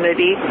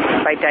Community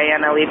by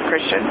Diana Leaf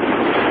Christian.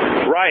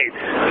 Right.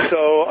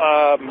 So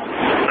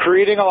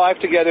Creating a Life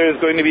Together is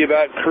going to be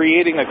about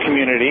creating a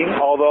community,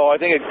 although I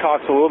think it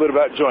talks a little bit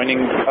about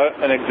joining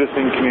an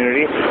existing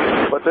community.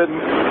 But then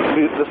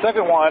the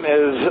second one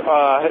is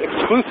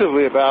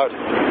exclusively about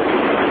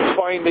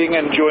finding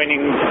and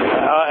joining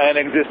an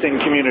existing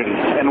community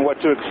and what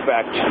to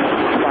expect,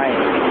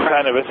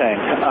 kind of a thing.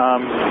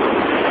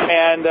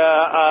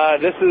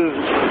 This is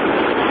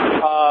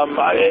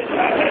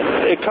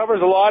it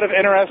covers a lot of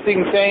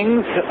interesting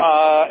things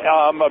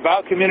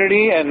about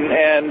community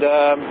and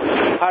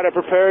how to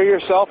prepare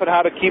yourself and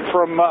how to keep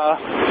from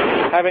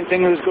having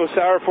things go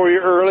sour for you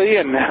early,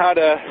 and how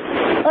to,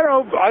 I don't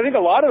know, I think a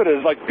lot of it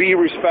is like be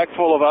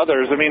respectful of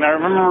others. I mean, I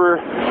remember,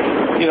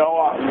 you know,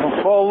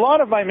 well, a lot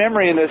of my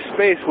memory in this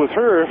space with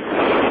her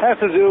has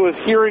to do with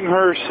hearing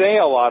her say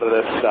a lot of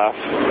this stuff.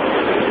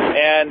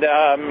 And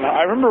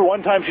I remember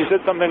one time she said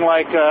something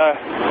like,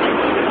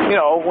 you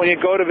know, when you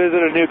go to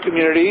visit a new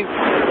community,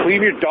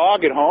 leave your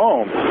dog at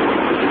home.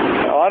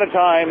 A lot of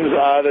times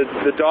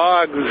the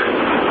dogs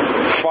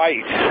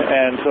fight,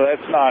 and so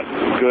that's not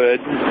good.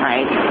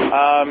 Right.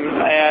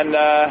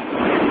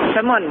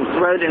 Someone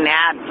wrote an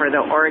ad for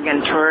the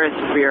Oregon Tourist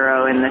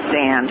Bureau in the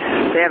sand.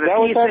 They have a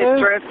piece at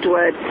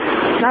Driftwood.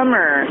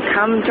 Summer,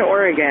 come to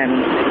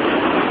Oregon.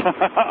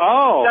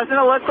 Oh. Doesn't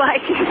it look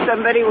like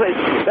somebody was...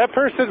 The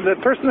person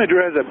that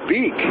drew has a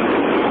beak.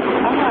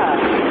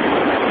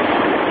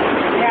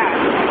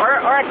 Yeah.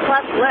 Or a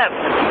cleft lip.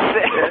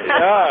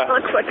 Yeah. It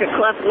looks like a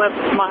cleft lip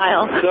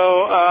smile.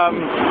 So,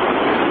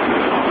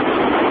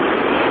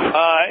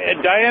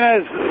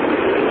 Diana's...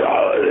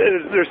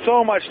 there's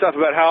so much stuff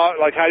about how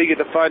do you get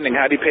the funding,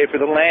 how do you pay for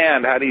the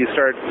land, how do you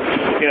start,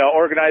 you know,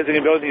 organizing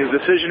and building these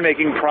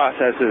decision-making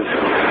processes,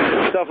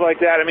 stuff like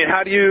that. I mean,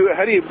 how do you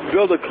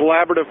build a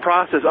collaborative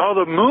process? Oh,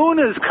 the moon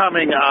is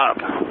coming up.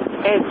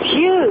 It's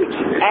huge,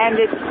 and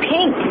it's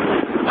pink.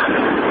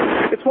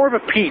 It's more of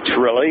a peach,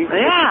 really.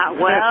 Yeah,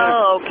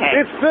 well, okay.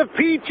 It's the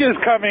peaches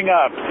coming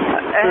up.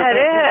 It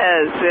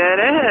is.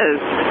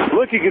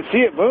 Look, you can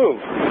see it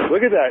move.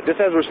 Look at that. Just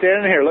as we're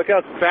standing here, look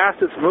how fast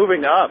it's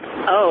moving up.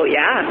 Oh,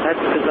 yeah, that's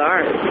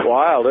bizarre. It's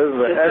wild,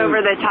 isn't it? Just over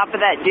the top of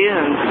that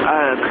dune,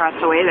 across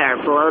the way there,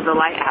 below the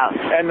lighthouse.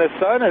 And the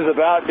sun is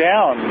about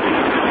down.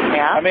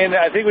 Yeah? I mean,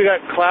 I think we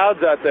got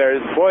clouds out there.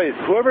 Boys,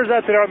 whoever's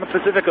out there on the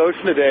Pacific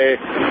Ocean today,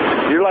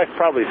 your life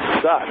probably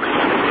sucks.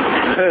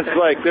 It's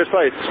like there's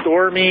probably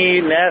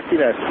stormy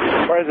nastiness.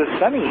 Whereas it's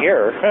sunny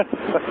here.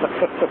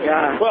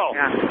 Yeah. Well,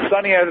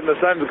 sunny as in the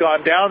sun's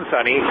gone down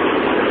sunny.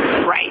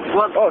 Right.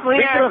 Well,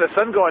 speaking of the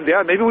sun going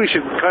down, maybe we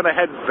should kind of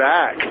head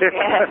back.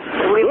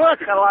 Yeah, we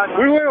went a long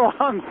way. We went a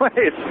long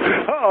ways.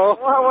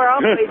 Uh-oh. Well, we're all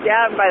the way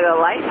down by the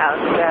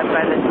lighthouse,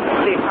 by the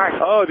state park.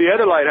 Oh, the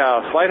other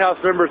lighthouse. Lighthouse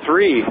number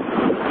 3.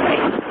 Right.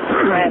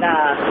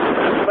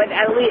 But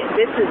at least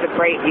this is a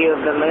great view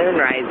of the moon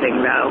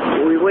rising,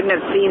 though. We wouldn't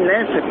have seen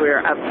this if we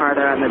were up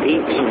farther on the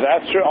beach.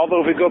 That's true.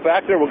 Although if we go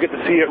back there, we'll get to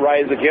see it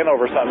rise again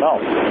over something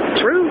else.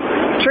 True.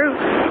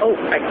 Oh,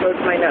 I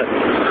closed my notes.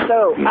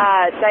 So,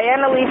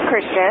 Diana Leaf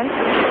Christian.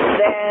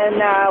 Then,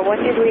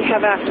 what did we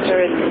have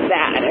after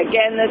that?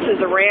 Again, this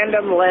is a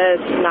random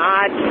list,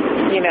 not,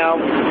 you know...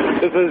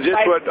 This is just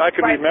what I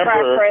can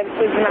remember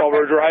while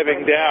we're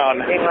driving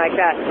down. Anything like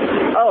that.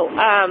 Oh,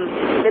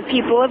 The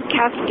People of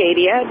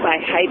Cascadia by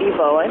Heidi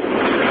Bowen.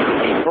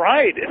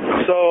 Right.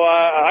 So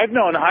I've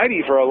known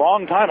Heidi for a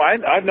long time. I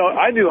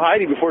knew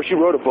Heidi before she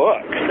wrote a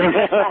book.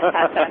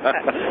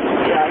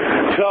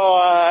 Yeah. So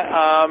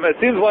it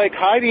seems like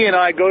Heidi and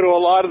I go to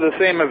a lot of the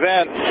same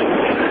events,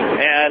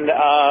 and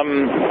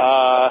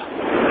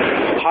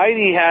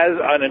Heidi has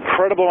an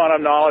incredible amount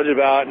of knowledge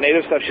about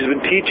Native stuff. She's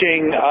been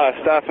teaching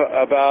stuff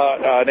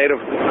about Native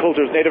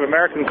cultures, Native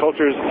American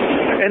cultures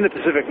in the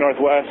Pacific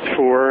Northwest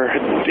for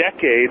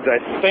decades, I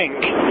think.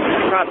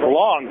 Probably. A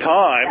long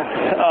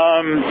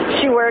time.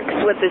 She works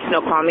with the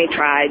Snoqualmie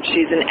tribe.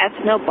 She's an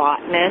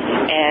ethnobotanist,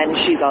 and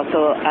she's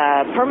also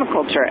a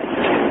permaculturist.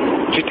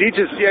 She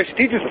teaches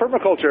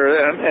permaculture,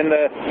 and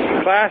the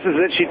classes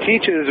that she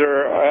teaches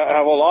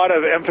have a lot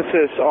of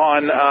emphasis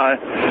on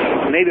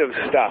native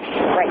stuff,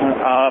 right?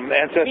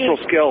 Ancestral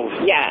skills.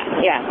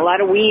 Yeah, a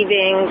lot of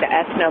weaving, the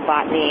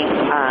ethnobotany,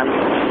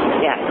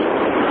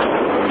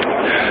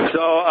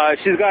 So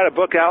she's got a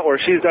book out where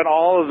she's done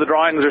all of the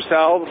drawings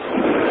herself,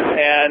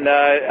 and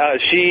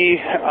she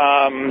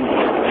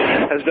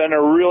has done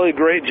a really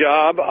great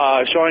job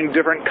showing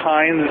different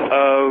kinds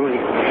of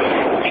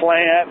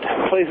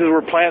places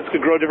where plants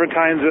could grow different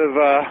kinds of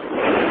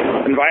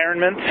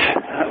environments,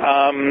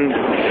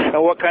 and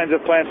what kinds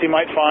of plants you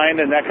might find,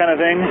 and that kind of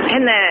thing.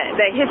 And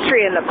the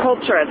history and the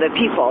culture of the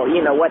people,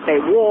 what they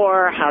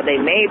wore, how they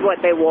made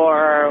what they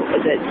wore,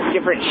 the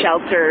different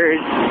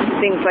shelters,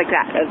 things like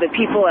that, of the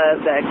people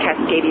of the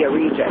Cascadia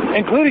region.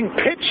 Including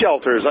pit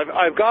shelters.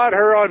 I've got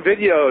her on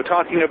video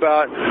talking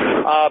about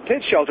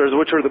pit shelters,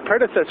 which were the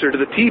predecessor to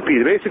the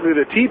teepee. Basically,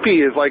 the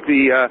teepee is like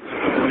the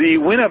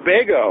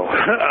Winnebago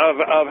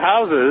of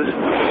houses,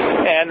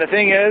 and the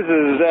thing is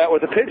that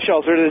with the pit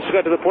shelter, it just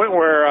got to the point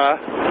where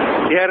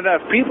you had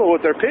enough people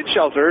with their pit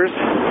shelters,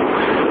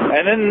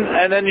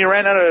 and then you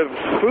ran out of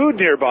food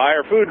nearby,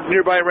 or food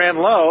nearby ran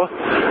low,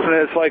 and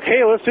it's like,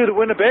 hey, let's do the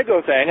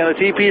Winnebago thing, and the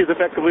teepee is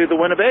effectively the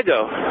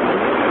Winnebago.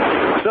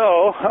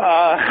 So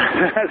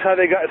that's how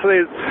they got. So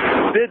they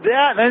did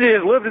that, and then they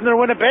just lived in their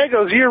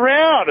Winnebagos year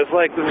round. It's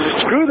like,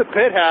 screw the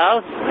pit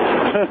house.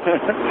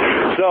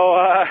 So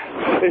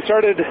they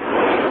started.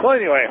 Well,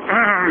 anyway,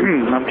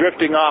 I'm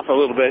drifting off a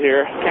little bit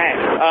here. Okay.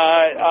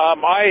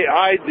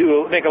 I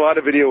do make a lot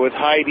of video with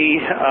Heidi.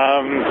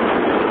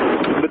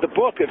 But the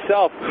book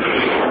itself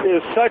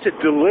is such a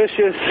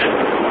delicious,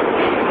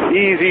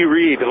 easy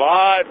read.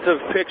 Lots of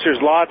pictures,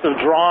 lots of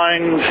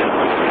drawings,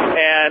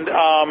 and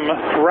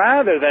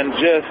rather than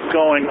just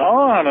going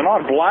on and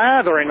on,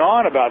 blathering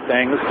on about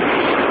things,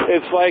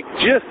 it's like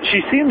she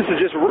seems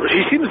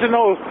to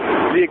know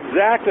the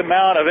exact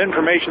amount of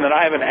information that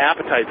I have an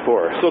appetite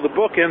for. So the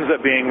book ends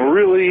up being a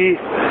really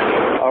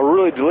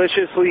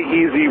deliciously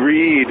easy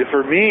read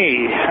for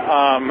me.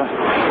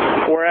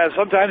 Whereas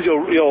sometimes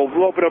you'll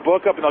open a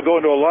book up and they'll go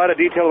into a lot of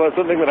detail about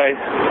something that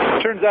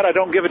turns out I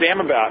don't give a damn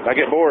about. I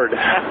get bored.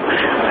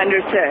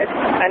 Understood.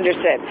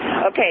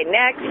 Okay,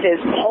 next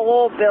is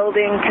pole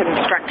building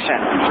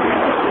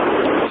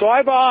construction. So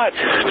I bought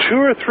 2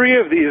 or 3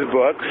 of these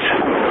books,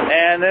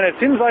 and then it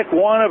seems like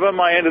one of them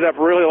I ended up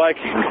really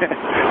liking.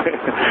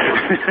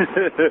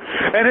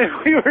 And if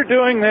we were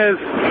doing this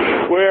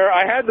where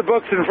I had the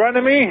books in front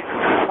of me,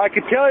 I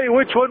could tell you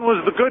which one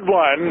was the good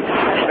one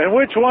and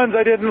which ones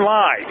I didn't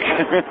like.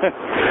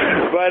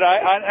 But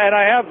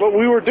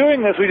we were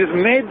doing this. We just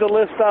made the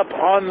list up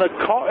in the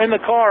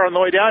car on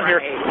the way down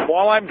here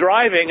while I'm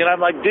driving, and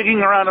I'm like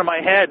digging around in my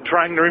head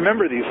trying to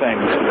remember these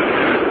things.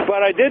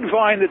 But I did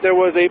find that there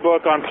was a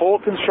book on pole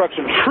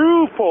construction,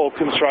 true pole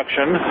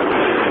construction,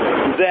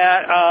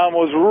 that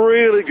was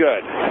really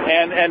good.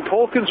 And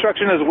pole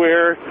construction is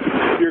where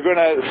you're going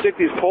to stick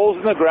these poles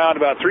in the ground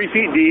about 3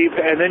 feet deep,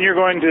 and then you're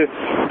going to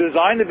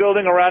design the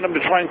building around them to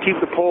try and keep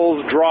the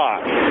poles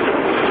dry.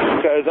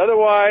 Because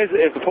otherwise,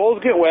 if the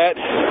poles get wet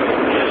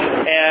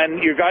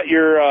and you got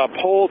your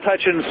pole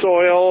touching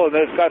soil and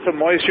it's got some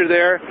moisture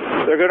there,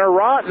 they're going to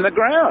rot in the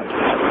ground.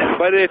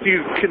 But if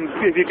you can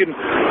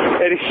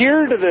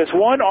adhere to this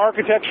one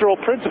architectural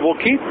principle,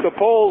 keep the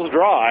poles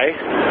dry,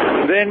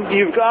 then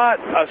you've got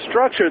a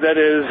structure that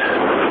is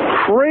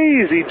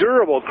crazy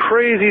durable,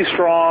 crazy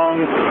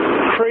strong,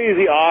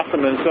 crazy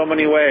awesome in so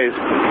many ways.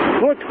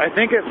 Look, I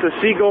think it's the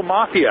Seagull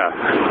Mafia.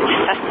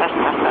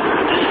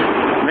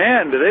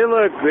 Man, do they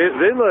look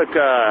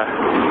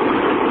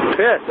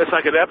pissed. It's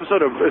like an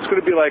episode of, it's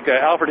going to be like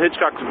Alfred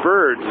Hitchcock's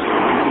Birds.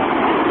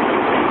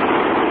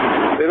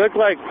 They look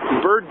like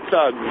bird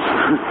thugs.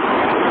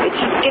 It's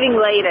just getting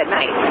late at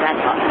night,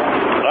 that's all.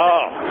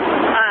 Oh.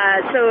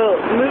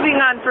 So moving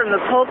on from the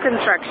pole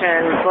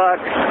construction book,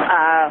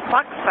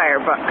 Foxfire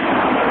books.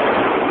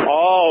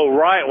 Oh,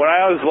 right. When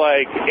I was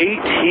like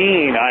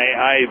 18,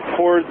 I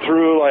poured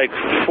through like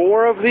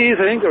 4 of these.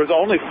 I think there was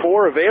only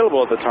 4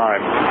 available at the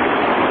time.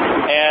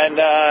 And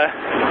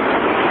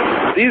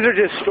these are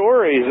just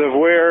stories of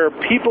where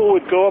people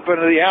would go up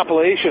into the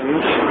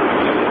Appalachians.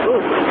 Ooh,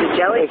 it's a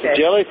jellyfish. It's a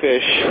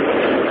jellyfish.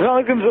 It's not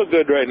looking so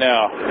good right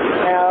now.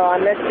 No,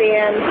 on this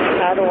end,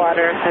 out of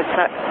water.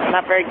 That's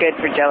not very good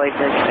for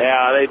jellyfish.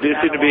 Yeah, they do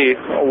seem to be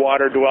a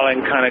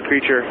water-dwelling kind of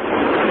creature.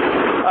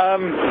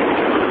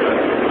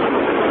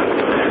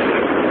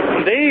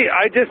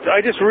 I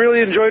just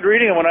really enjoyed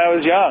reading them when I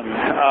was young.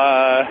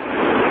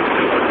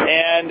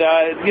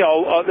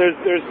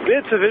 There's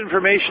bits of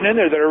information in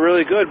there that are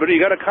really good, but you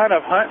got to kind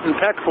of hunt and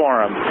peck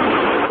for them.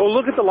 Well,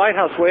 look at the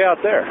lighthouse way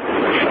out there.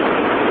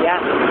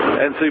 Yeah.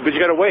 And so, but you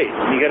got to wait.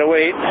 You got to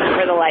wait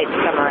for the light to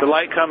come around. The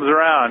light comes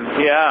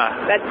around.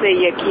 Yeah. That's the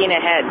Yaquina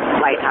Head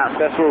lighthouse.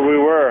 That's where we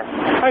were.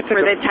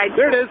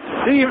 There it is.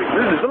 See,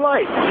 this is the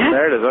light.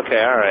 There it is.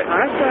 Okay. All right.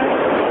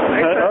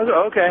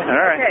 Okay.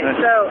 All right. Okay.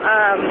 So,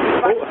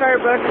 Foxfire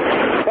Books.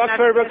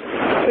 Foxfire Books.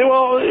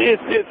 Well,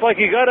 it's like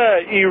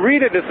you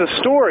read it. It's a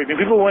story. I mean,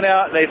 people went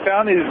out and they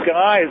found these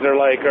guys.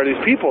 Or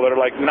these people that are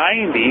like 90,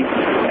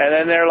 and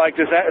then they're like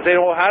just saying,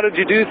 well, how did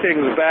you do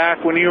things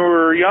back when you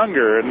were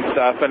younger and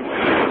stuff, and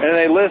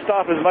they list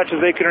off as much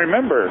as they can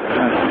remember,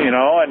 and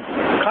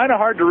kind of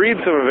hard to read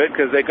some of it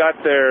because they got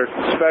their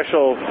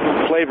special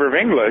flavor of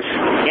English.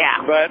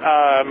 Yeah. But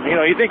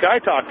you think I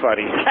talk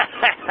funny.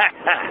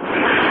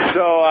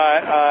 So.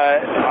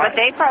 But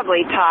they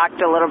probably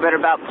talked a little bit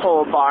about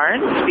pole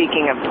barns.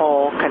 Speaking of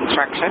pole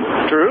construction.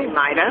 True. They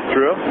might have.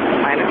 True.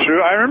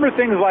 I remember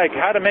things like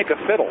how to make a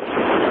fiddle.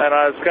 And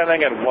I was kind of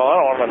thinking, well, I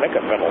don't want to make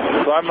a fiddle.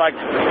 So I'm like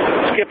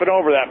skipping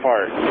over that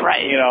part.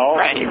 Right.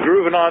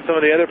 Grooving on some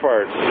of the other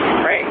parts.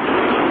 Right.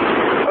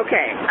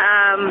 Okay.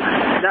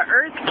 The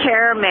Earth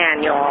Care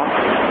Manual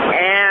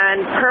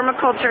and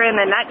Permaculture in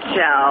a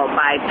Nutshell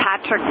by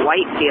Patrick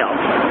Whitefield.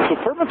 So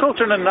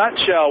Permaculture in a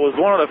Nutshell was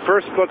one of the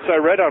first books I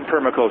read on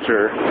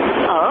permaculture.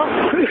 Oh.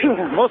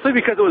 Mostly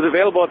because it was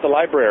available at the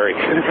library.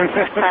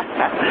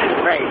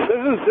 Right.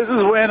 This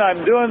is when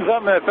I'm doing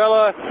something, a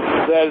fella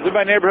that is in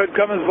my neighborhood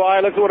comes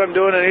by, looks at what I'm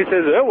doing, and he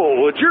says, oh, well,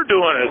 what you're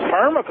doing is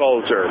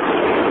permaculture.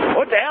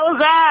 What the hell is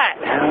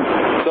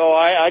that? So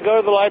I go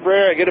to the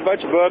library, I get a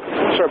bunch of books,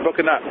 start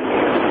booking up.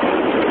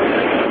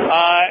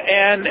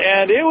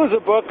 And it was a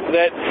book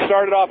that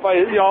started off by,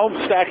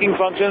 stacking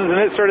functions, and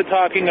it started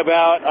talking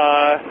about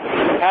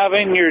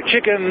having your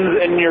chickens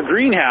in your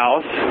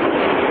greenhouse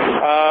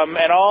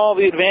and all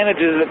the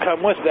advantages that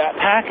come with that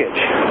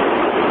package.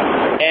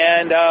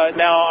 And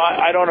now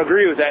I don't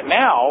agree with that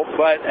now,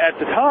 but at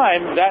the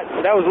time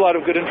that was a lot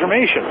of good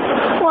information.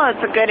 Well,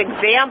 it's a good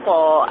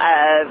example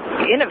of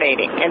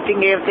innovating and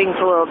thinking of things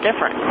a little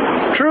different.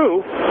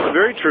 True,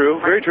 very true,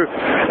 very true.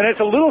 And it's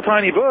a little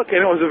tiny book,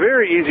 and it was a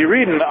very easy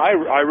read, and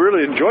I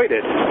really enjoyed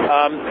it.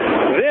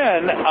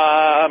 Then,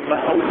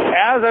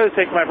 as I was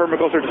taking my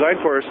permaculture design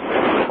course,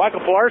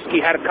 Michael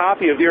Pilarski had a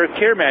copy of the Earth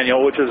Care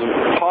Manual, which is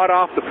hot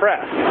off the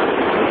press.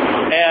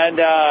 And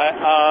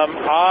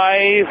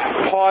I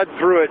pawed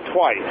through it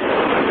twice.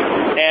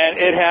 And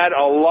it had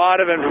a lot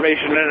of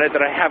information in it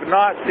that I have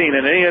not seen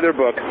in any other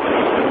book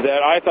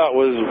that I thought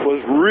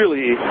was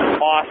really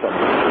awesome.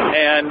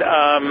 And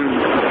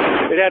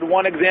it had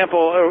one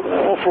example.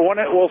 For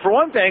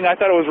one thing, I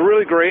thought it was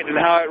really great in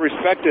how it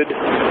respected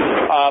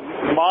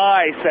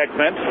my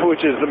segment,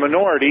 which is the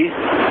minority,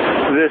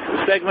 this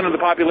segment of the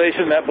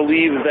population that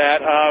believes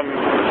that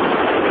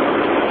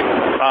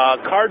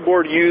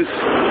cardboard use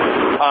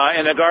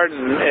in a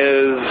garden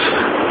is,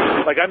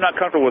 I'm not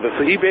comfortable with it.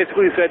 So he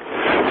basically said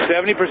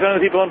 70% of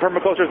the people in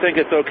permaculture think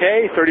it's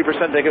okay,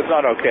 30% think it's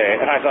not okay.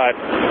 And I thought,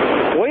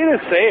 way to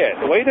say it,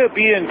 way to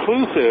be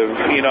inclusive,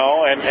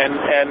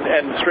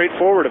 and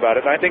straightforward about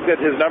it. And I think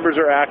that his numbers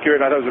are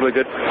accurate, and I thought it was really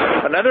good.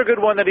 Another good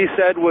one that he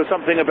said was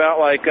something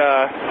about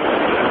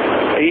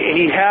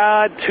he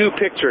had two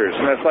pictures,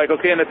 and it's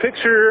okay, in the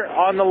picture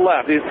on the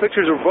left, these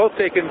pictures were both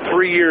taken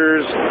 3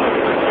 years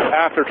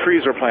after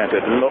trees were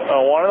planted. And the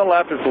one on the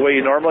left is the way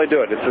you normally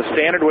do it. It's the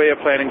standard way of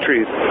planting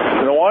trees.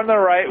 And the one on the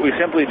right, we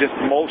simply just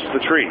mulched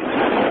the trees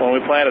when we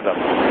planted them.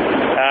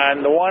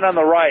 And the one on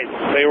the right,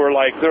 there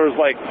was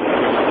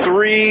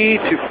 3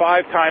 to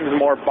 5 times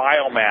more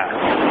biomass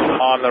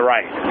on the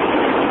right.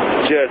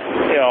 Just,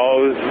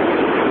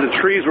 the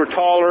trees were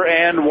taller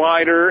and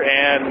wider,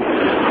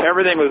 and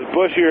everything was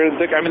bushier and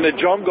thick. I mean, the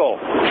jungle.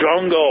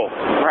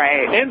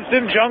 Right.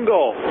 Instant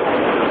jungle.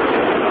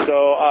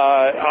 So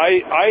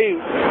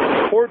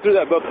I poured through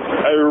that book.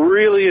 I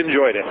really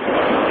enjoyed it.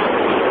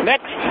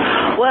 Next.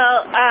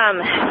 Well,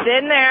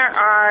 then there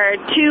are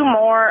 2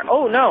 more.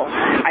 Oh, no.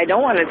 I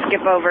don't want to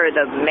skip over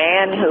The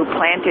Man Who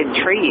Planted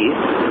Trees.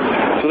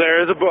 So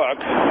there is a book.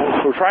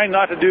 We're trying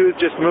not to do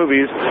just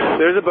movies.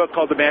 There's a book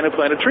called The Man Who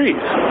Planted Trees.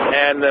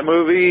 And the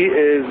movie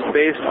is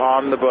based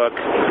on the book.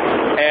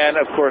 And,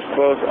 of course,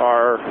 both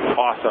are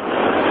awesome.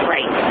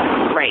 Right.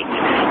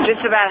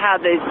 Just about how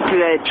the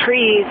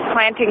trees,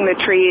 planting the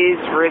trees,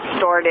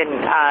 restored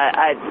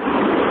a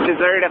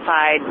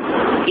desertified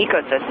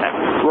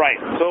ecosystem. Right.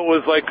 So it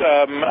was like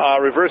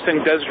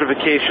reversing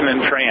desertification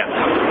in trance.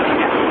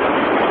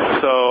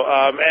 So,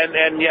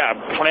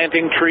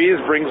 planting trees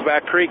brings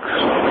back creeks.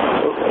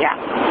 Yeah.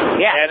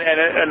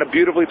 And a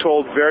beautifully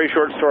told, very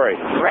short story.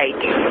 Right.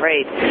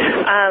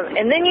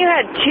 And then you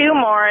had 2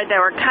 more that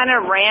were kind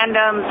of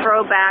random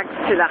throwbacks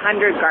to the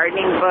 100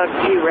 gardening books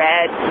you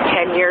read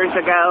 10 years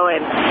ago.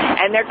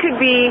 And there could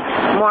be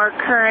more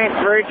current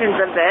versions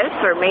of this,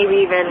 or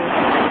maybe even,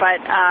 but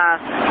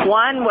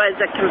one was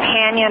a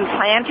companion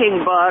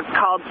planting book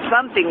called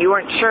something. You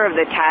weren't sure of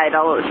the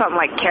title. It was something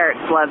like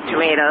Carrots Love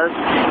Tomatoes.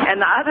 And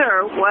the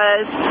other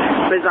was,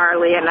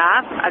 bizarrely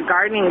enough, a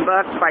gardening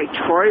book by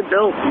Troy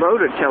Bill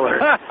Roden.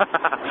 rototiller.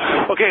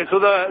 Okay, so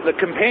the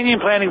companion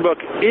planting book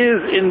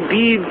is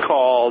indeed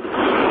called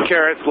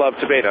Carrots Love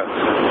Tomatoes.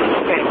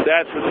 Okay.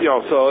 That's,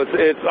 so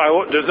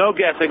there's no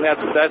guessing.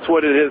 That's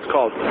what it is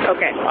called.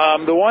 Okay.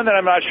 The one that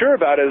I'm not sure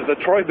about is the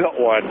Troy-Bilt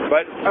one.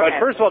 But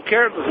first of all,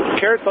 Carrots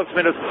Love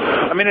Tomatoes.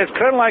 I mean, it's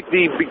kind of like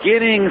the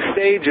beginning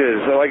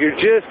stages. So like you're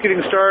just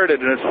getting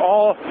started, and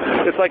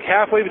it's like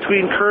halfway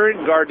between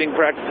current gardening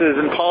practices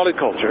and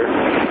polyculture.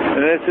 And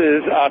this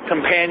is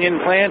companion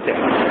planting.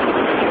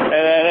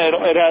 And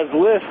it has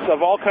lists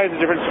of all kinds of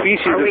different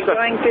species. Are we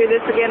going through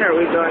this again, or are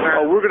we going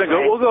around? Oh,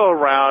 we'll go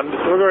around.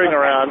 We're going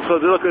around. So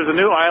look, there's a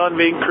new island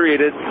being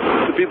created.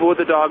 The people with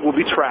the dog will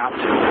be trapped,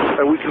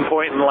 and we can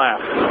point and laugh.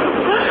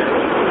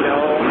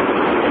 No.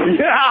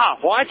 Yeah,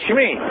 watch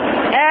me.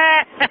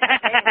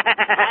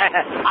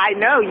 I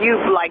know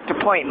you like to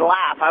point and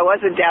laugh. I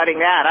wasn't doubting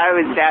that. I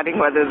was doubting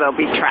whether they'll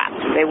be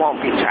trapped. They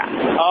won't be trapped.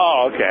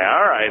 Oh, okay.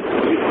 All right.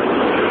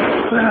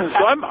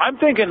 So I'm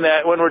thinking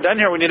that when we're done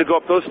here, we need to go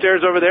up those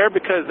stairs over there,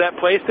 because that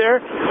place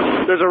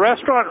there's a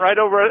restaurant right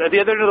over at the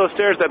other end of those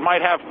stairs that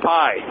might have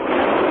pie.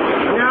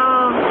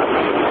 No.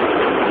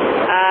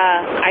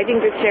 I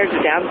think the stairs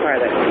are down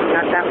farther.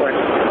 Not that one.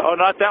 Oh,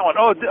 not that one.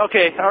 Oh,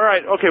 okay. All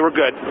right. Okay, we're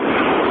good.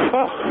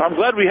 Oh, I'm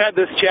glad we had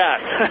this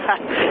chat.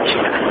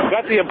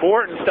 Got the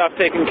important stuff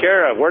taken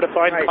care of. Where to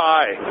find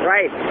pie.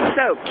 Right.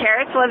 So,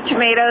 Carrots Love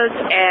Tomatoes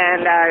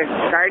and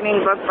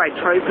Gardening Book by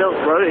Troy-Bilt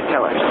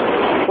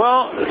Rototillers.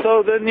 Well,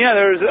 so then,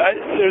 there's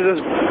this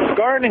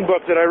gardening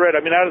book that I read.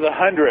 I mean, out of the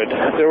 100,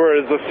 there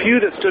was a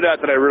few that stood out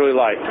that I really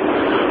liked.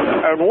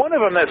 And one of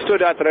them that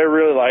stood out that I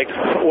really liked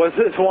was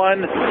this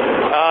one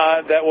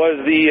that was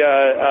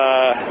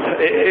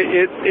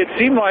it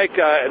seemed like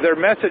their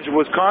message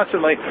was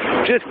constantly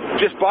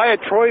just buy a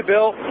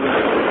Troy-Bilt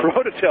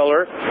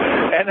rototiller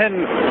and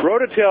then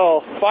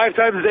rototill 5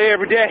 times a day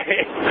every day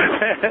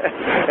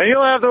and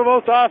you'll have the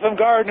most awesome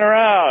garden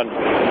around.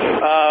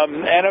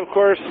 And of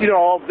course,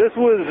 this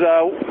was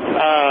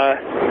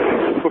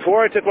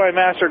before I took my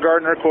Master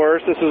Gardener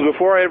course. This was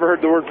before I ever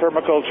heard the word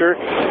permaculture,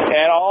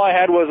 and all I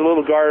had was a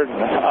little garden.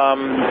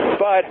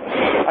 But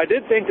I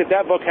did think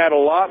that book had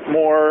a lot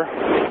more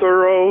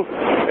thorough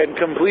and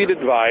complete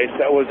advice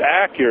that was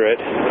accurate,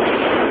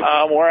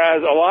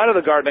 whereas a lot of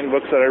the gardening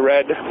books that I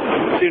read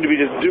seemed to be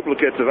just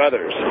duplicates of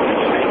others.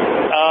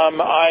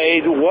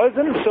 I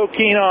wasn't so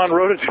keen on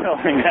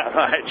rototilling that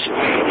much,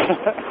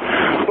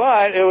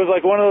 but it was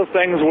like one of those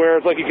things where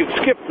it's like you could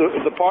skip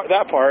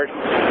that part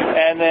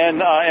and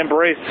then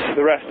embrace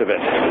the rest of it.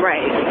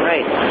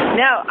 Right.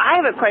 Now, I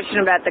have a question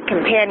about the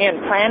companion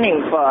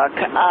planning book.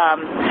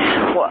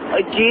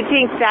 Do you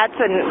think that's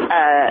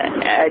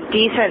a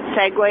decent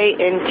segue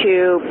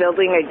into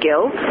building a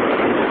guild?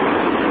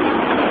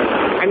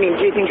 I mean,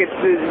 do you think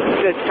it's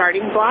the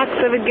starting blocks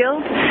of a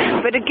guild?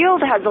 But a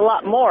guild has a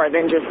lot more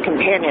than just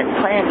companion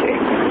planting.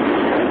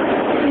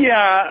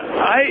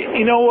 Yeah,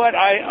 you know what?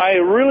 I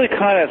really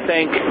kind of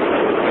think,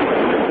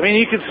 I mean,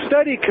 you could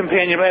study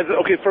companion plants,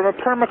 okay, from a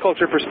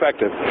permaculture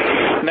perspective.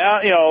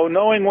 Now,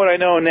 knowing what I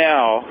know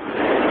now,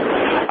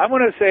 I'm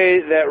going to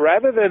say that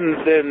rather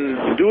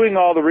than doing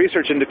all the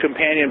research into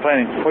companion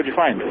planting, what'd you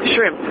find?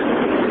 Shrimp.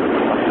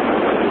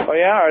 Oh,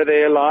 yeah? Are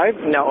they alive?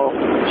 No.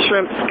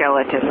 Shrimp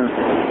skeletons.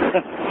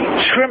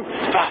 Shrimp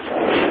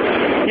fossils.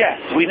 Yes,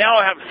 we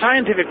now have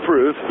scientific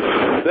proof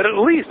that at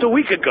least a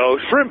week ago,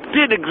 shrimp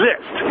did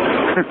exist.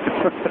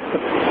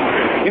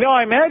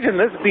 I imagine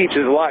this beach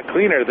is a lot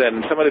cleaner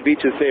than some of the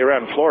beaches, say,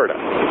 around Florida.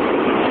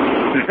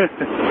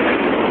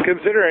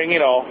 Considering,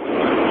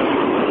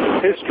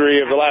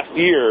 history of the last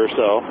year or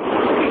so.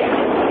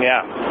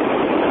 Yeah.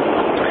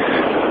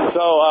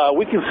 So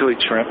we can still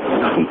eat shrimp.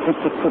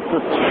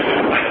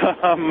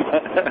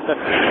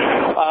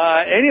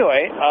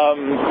 Anyway,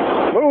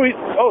 what were we?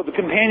 Oh, the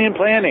companion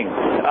planting.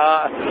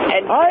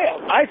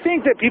 I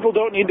think that people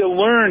don't need to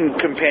learn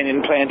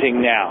companion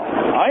planting now.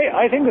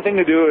 I think the thing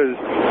to do is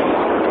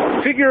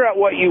figure out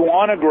what you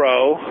want to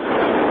grow,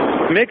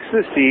 mix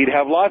the seed,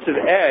 have lots of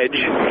edge,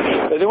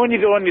 and then when you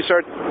go and you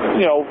start,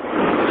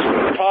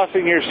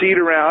 tossing your seed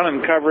around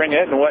and covering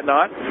it and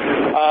whatnot,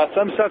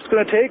 some stuff's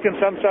going to take and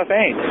some stuff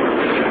ain't.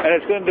 And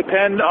it's going to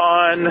depend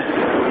on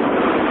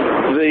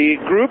the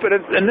group,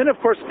 and then of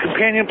course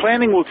companion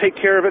planting will take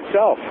care of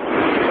itself.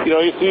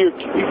 You see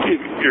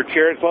your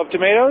carrots love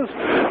tomatoes,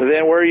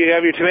 then where you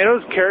have your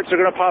tomatoes, carrots are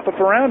going to pop up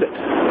around it.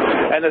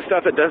 And the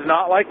stuff that does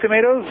not like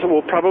tomatoes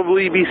will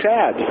probably be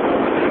sad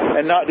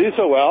and not do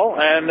so well,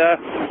 and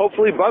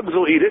hopefully bugs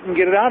will eat it and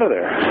get it out of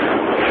there.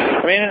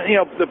 I mean,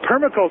 the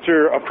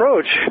permaculture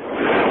approach,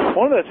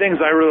 one of the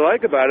things I really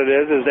like about it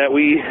is that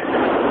we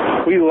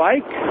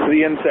like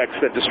the insects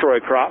that destroy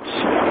crops.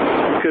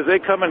 because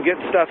they come and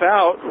get stuff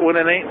out when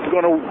it ain't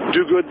going to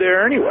do good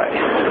there anyway.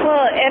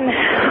 Well, and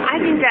I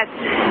think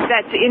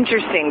that's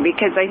interesting,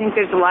 because I think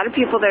there's a lot of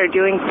people that are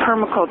doing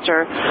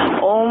permaculture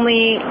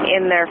only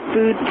in their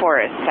food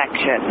forest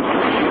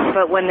section.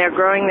 But when they're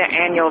growing their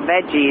annual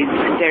veggies,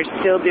 they're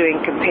still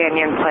doing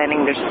companion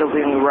planting, they're still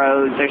doing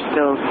rows, they're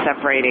still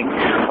separating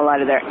a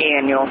lot of their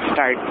annual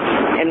starts.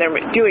 And they're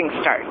doing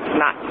starts,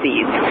 not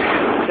seeds.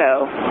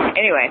 So,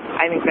 anyway,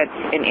 I think that's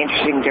an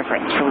interesting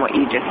difference from what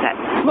you just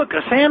said. Look,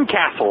 a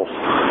sandcastle.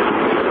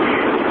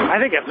 I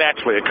think it's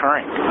naturally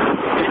occurring.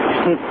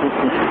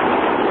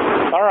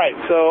 All right,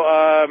 so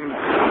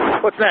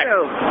what's next?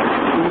 So,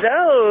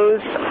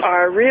 those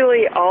are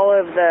really all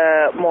of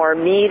the more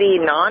meaty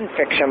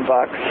nonfiction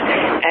books.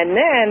 And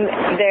then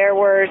there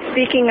were,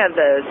 speaking of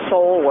the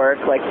soul work,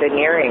 like the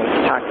Nearings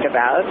talked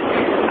about,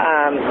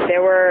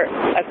 there were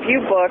a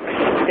few books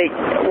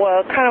that,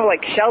 well, kind of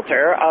like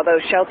Shelter, although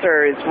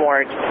Shelter is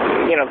more,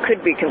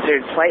 could be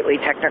considered slightly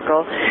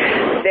technical.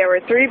 There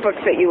were 3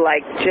 books that you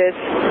liked just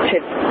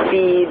to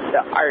feed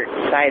the art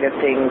side of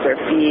things, or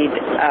feed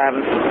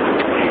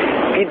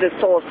the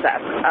soul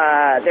stuff.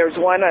 There was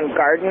one on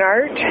garden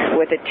art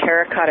with a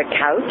terracotta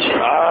couch.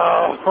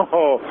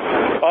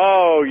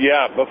 Oh,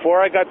 yeah.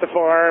 Before I got the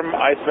farm,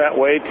 I spent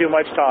way too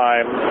much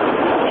time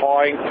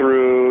pawing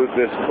through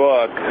this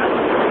book,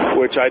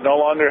 which I no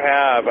longer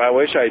have. I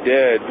wish I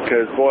did,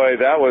 because, boy,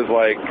 that was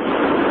like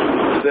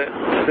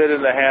sit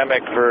in the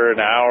hammock for an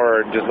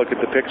hour and just look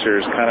at the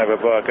pictures kind of a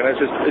book. And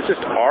it's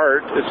just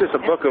art. It's just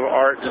a book of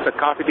art, just a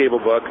coffee table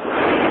book.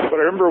 But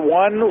I remember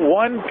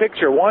one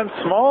picture, one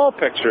small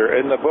picture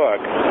in the book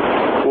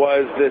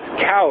was this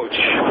couch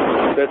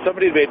that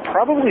somebody had made,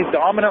 probably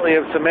dominantly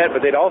of cement,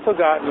 but they'd also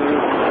gotten,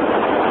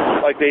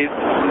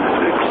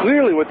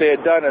 clearly what they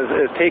had done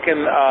is taken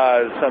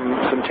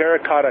some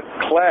terracotta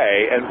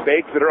clay and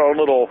baked their own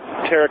little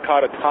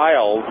terracotta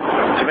tiles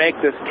to make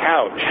this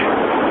couch.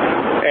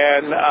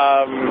 And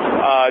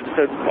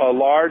just a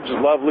large,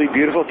 lovely,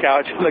 beautiful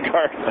couch in the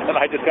garden, and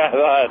I just kind of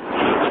thought,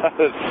 that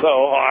is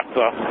so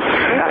awesome.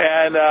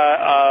 And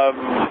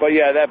but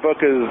yeah, that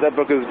book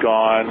is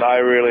gone. I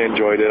really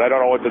enjoyed it. I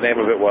don't know what the name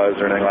of it was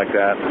or anything like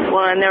that.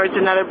 Well, and there was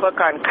another book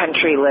on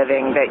country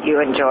living that you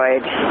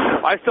enjoyed.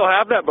 I still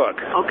have that book.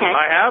 Okay.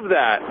 I have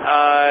that,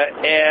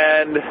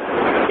 and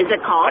is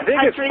it called? I think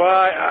it's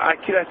by. I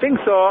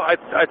think so. I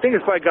think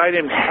it's by a guy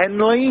named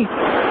Henley.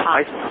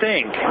 I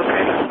think.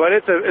 Okay. But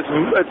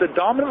it's a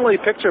dominantly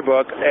picture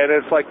book, and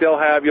it's like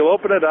you'll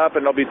open it up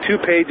and there'll be 2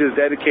 pages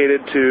dedicated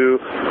to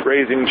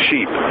raising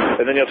sheep,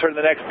 and then you'll turn to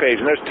the next page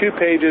and there's 2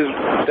 pages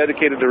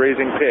dedicated to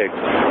raising pigs.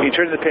 You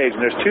turn to the page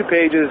and there's 2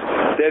 pages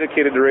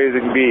dedicated to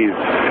raising bees,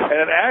 and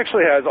it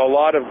actually has a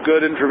lot of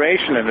good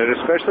information in it,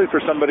 especially for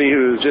somebody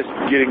who's just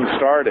getting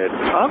started.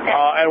 Okay.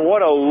 And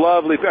what a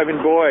lovely,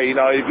 boy,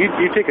 if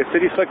you take a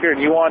city slicker and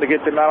you want to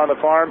get them out on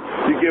the farm,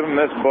 you give them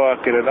this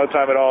book, and in no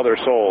time at all they're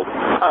sold.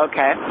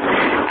 Okay.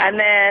 And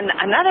then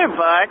another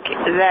book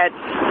that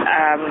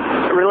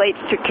relates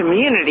to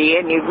community,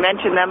 and you've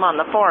mentioned them on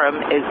the forum,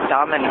 is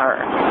Dom and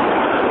Her.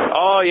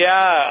 Oh,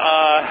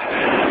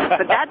 yeah.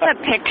 But that's a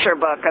picture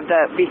book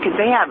because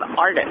they have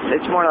artists.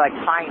 It's more like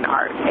fine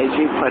art, as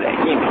you put it.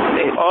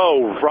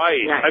 Oh,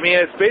 right. Yeah. I mean,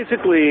 it's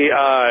basically,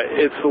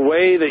 it's the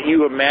way that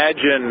you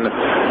imagine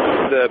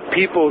the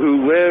people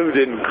who lived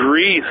in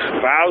Greece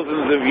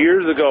thousands of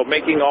years ago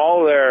making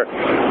all their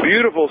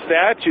beautiful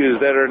statues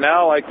that are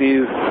now like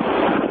these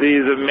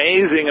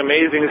amazing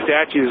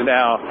statues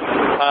now.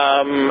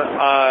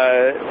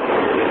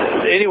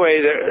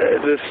 Anyway,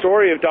 the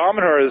story of Dom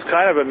and Her is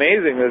kind of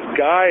amazing. This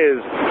guy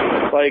is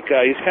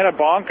he's kind of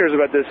bonkers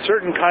about this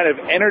certain kind of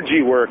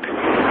energy work.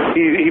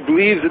 He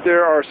believes that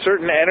there are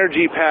certain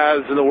energy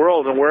paths in the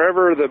world, and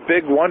wherever the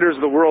big wonders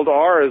of the world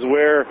are is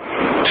where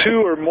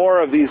 2 or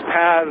more of these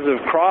paths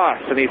have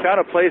crossed. And he found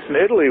a place in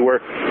Italy where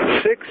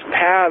 6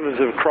 paths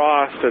have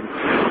crossed,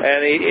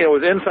 and he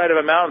was inside of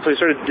a mountain, so he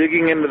started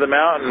digging into the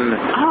mountain.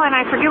 Oh, and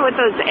I forget what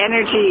those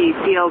energy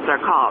fields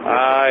are called.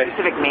 There's a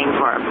specific name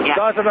for them. Yeah.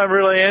 It's not something I'm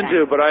really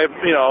into, but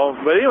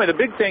but anyway, the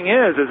big thing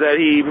is that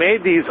he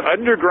made these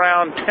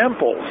underground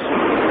temples,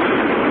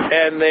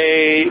 and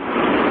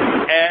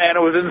it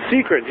was in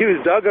secret. He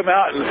dug them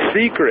out in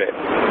secret.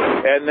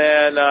 And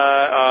then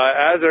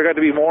as there got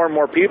to be more and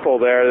more people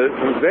there,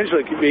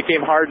 eventually it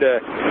became hard to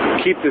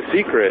keep the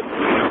secret.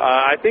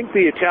 I think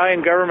the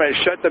Italian government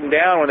shut them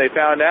down when they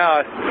found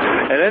out,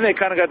 and then they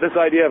kind of got this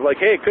idea of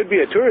hey, it could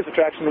be a tourist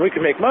attraction and we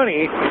can make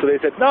money. So they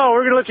said, no,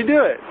 we're going to let you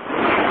do it.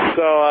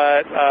 So,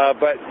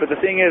 but the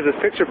thing is, this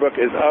picture book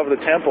is of the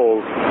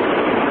temples.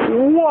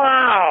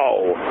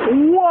 Wow,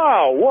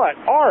 what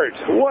art,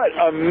 what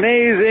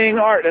amazing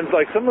art. And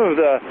it's some of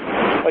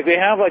they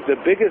have the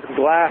biggest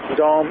glass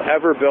dome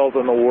ever built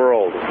in the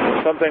world,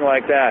 something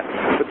like that.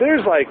 But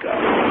there's I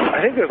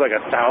think there's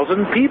 1,000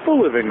 people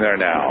living there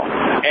now.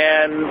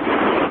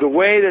 And the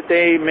way that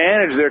they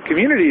manage their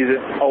communities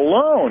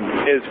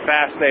alone is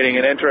fascinating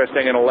and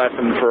interesting and a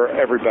lesson for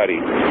everybody.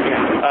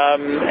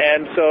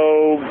 And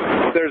so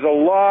there's a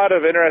lot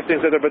of interesting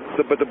stuff there,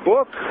 but the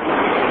book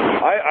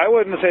I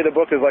wouldn't say the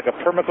book is like a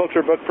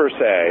permaculture book per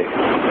se,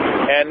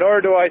 and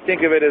nor do I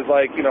think of it as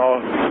like,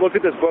 look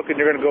at this book and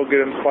you're going to go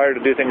get inspired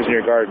to do things in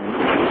your garden.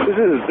 This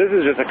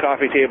is just a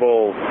coffee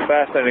table,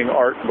 fascinating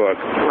art book.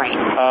 Right.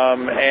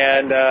 I'm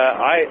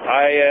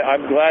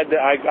glad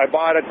that I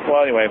bought it.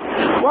 Well, anyway.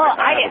 Well,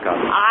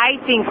 I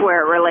think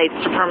where it relates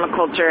to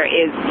permaculture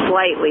is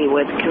slightly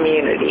with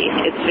community.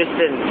 It's just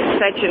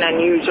such an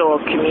unusual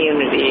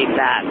community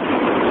that,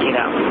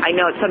 I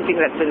know it's something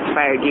that's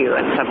inspired you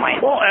in some way.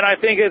 Well, and I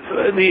think it's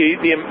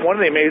one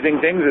of the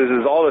amazing things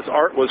is all this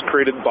art was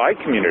created by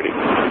community.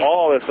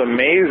 All this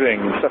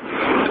amazing stuff.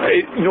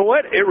 You know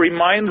what? It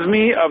reminds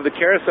me of the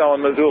carousel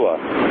in Missoula.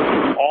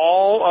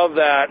 All of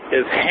that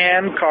is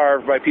hand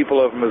carved by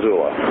people of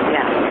Missoula.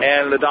 Yeah.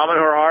 And the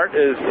Damanhur art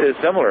is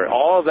similar.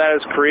 All of that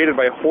is created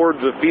by hordes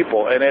of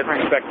people, and it's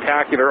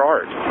spectacular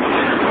art.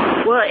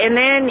 Well, and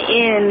then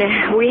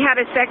we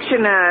had a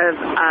section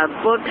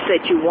of books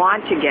that you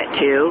want to get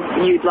to.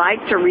 You'd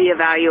like to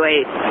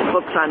reevaluate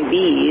books on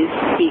bees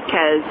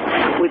because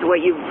with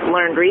what you've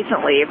learned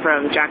recently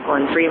from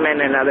Jacqueline Freeman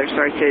and other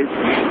sources,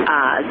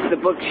 the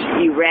books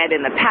you read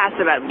in the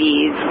past about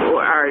bees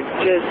are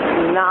just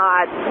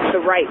not the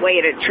right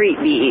way to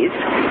treat bees.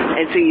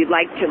 And so you'd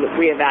like to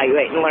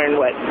reevaluate and learn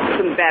what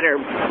some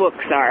better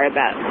books are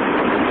about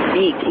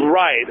beekeeping.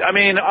 Right. I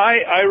mean,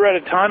 I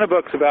read a ton of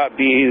books about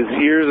bees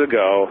years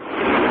ago,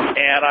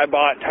 and I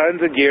bought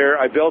tons of gear.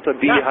 I built a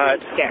bee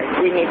hut.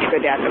 We need to go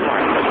down to more.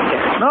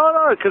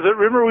 No, because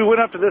remember we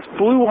went up to this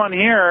blue one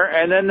here,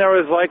 and then there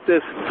was like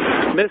this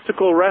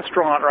mystical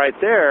restaurant right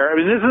there. I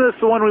mean, isn't this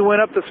the one we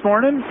went up this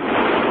morning?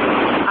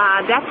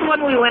 That's the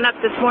one we went up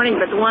this morning,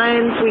 but the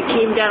ones we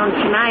came down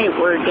tonight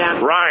were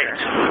down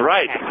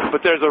Right. Okay.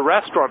 But there's a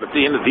restaurant at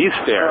the end of these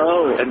stairs,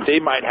 and they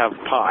might have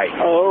pie.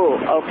 Oh,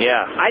 okay.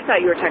 Yeah. I thought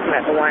you were talking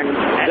about the one.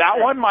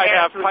 That one might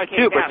have pie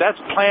too, but that's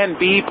Plan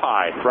B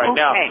pie right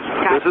now.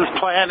 Gotcha. This is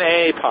Plan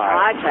A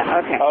pie.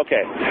 Gotcha.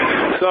 Okay.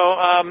 So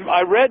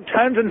I read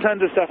tons and tons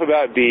of stuff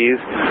about bees,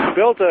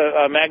 built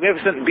a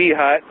magnificent bee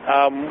hut,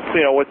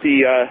 with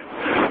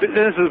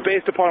this is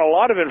based upon a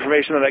lot of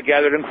information that I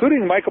gathered,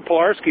 including Michael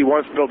Pilarski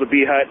once built a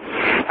bee hut,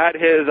 had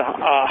his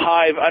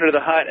hive under the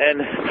hut,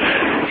 and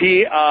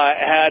he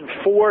had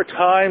 4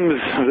 times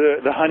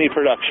the honey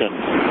production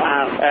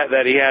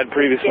that he had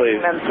previously.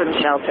 Giving them some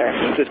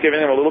shelter. Just giving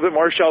them a little bit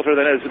more shelter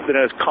than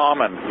is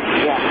common.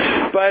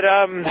 Yeah. But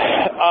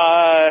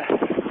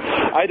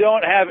I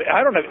don't have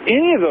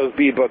any of those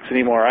bee books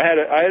anymore.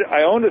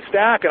 I owned a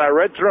stack and I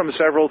read through them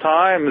several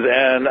times,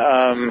 and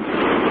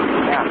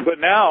but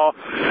now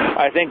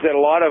I think that a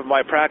lot of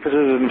my practices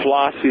and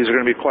philosophies are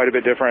going to be quite a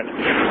bit different.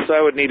 So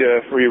I would need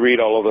to reread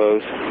all of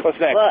those. What's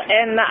next? Well,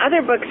 and the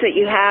other books that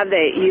you have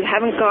that you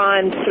haven't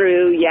gone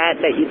through yet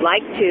that you'd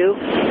like to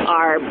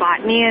are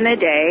Botany in a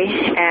Day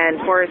and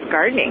Forest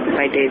Gardening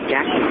by Dave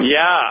Jackson.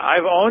 Yeah,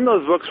 I've owned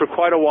those books for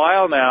quite a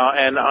while now,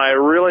 and I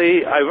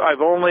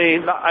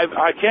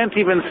can't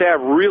even say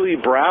I've really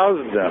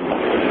browsed them.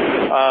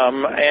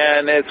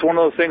 And it's one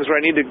of those things where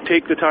I need to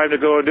take the time to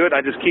go and do it.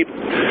 I just keep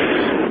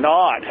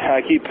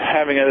I keep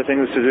having other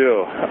things to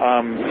do.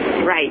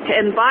 Right.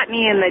 And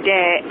Botany in a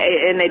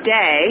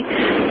Day,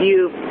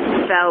 you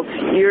felt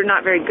you're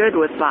not very good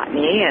with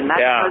botany, and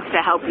that's supposed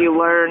to help you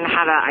learn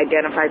how to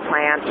identify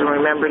plants and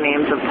remember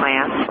names of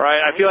plants.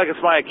 Right. I feel like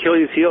it's my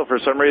Achilles heel. For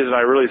some reason,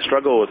 I really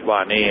struggle with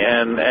botany,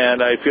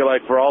 and I feel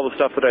like for all the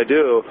stuff that I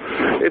do,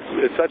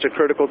 it's such a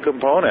critical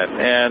component.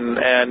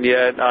 And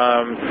yet,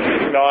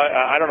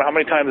 I don't know how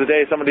many times a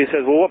day somebody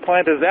says, "Well, what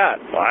plant is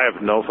that?" Well, I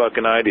have no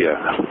fucking idea.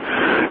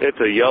 It's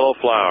a yellow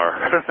flower.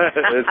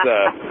 It's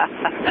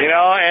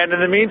and in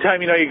the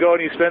meantime, you go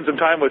and you spend some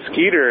time with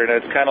Skeeter, and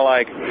it's kind of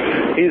like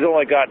he's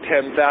only got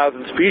 10,000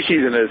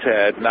 species in his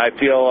head, and I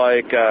feel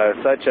like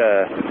such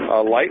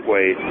a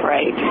lightweight.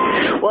 Right.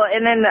 Well,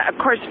 and then of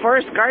course,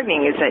 Forest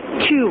Gardening is a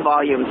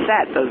 2-volume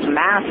set, those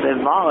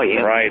massive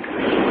volumes. Right.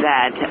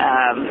 That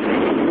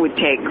would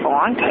take a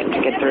long time to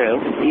get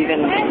through,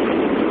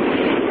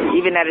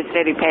 even at a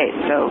steady pace.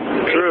 So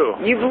true.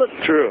 You've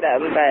looked through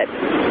them, but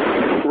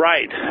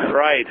right.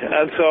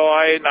 And so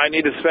I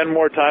need to spend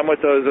more time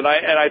with those, and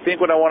I think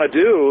what I want to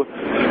do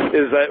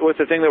is that with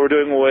the thing that we're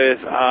doing with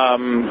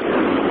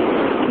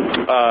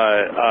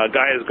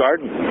Gaia's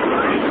Garden,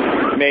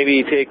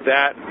 maybe take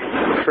that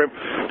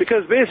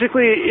because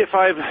basically if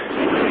I've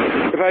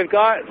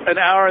got an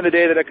hour in the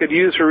day that I could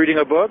use for reading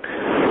a book,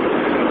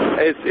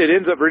 it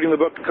ends up reading the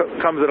book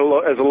comes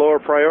as a lower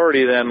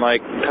priority than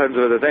like tons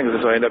of other things, and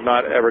so I end up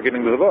not ever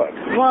getting to the book.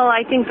 Well,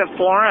 I think the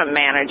forum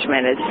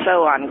management is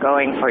so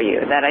ongoing for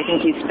you that I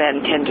think you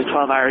spend 10 to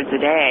 12 hours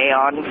a day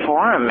on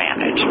forum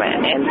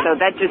management, and so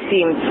that just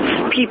seems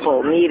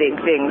people needing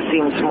things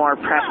seems more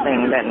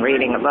pressing than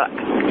reading a book.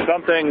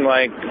 Something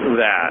like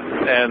that,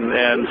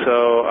 and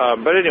so.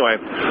 But anyway,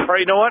 all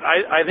right. You know what?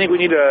 I think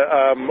we need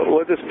to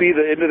let this be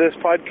the end of this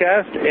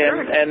podcast,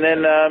 and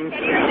then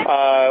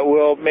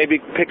we'll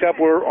maybe pick up up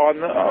where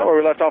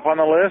we left off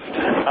on the list?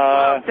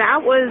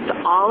 That was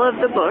all of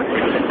the books.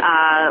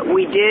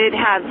 We did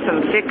have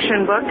some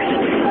fiction books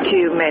to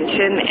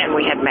mention, and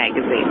we had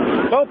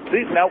magazines. Oh,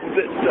 see, now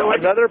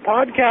another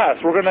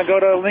podcast. We're going to go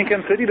to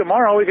Lincoln City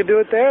tomorrow. We could do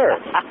it there.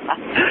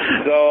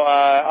 So,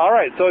 all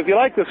right. So if you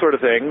like this sort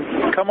of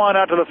thing, come on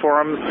out to the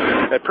forum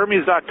at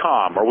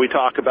Permies.com, where we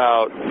talk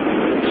about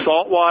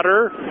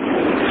saltwater,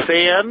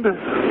 sand,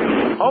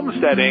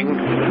 homesteading,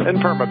 and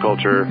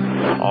permaculture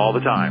all the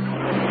time.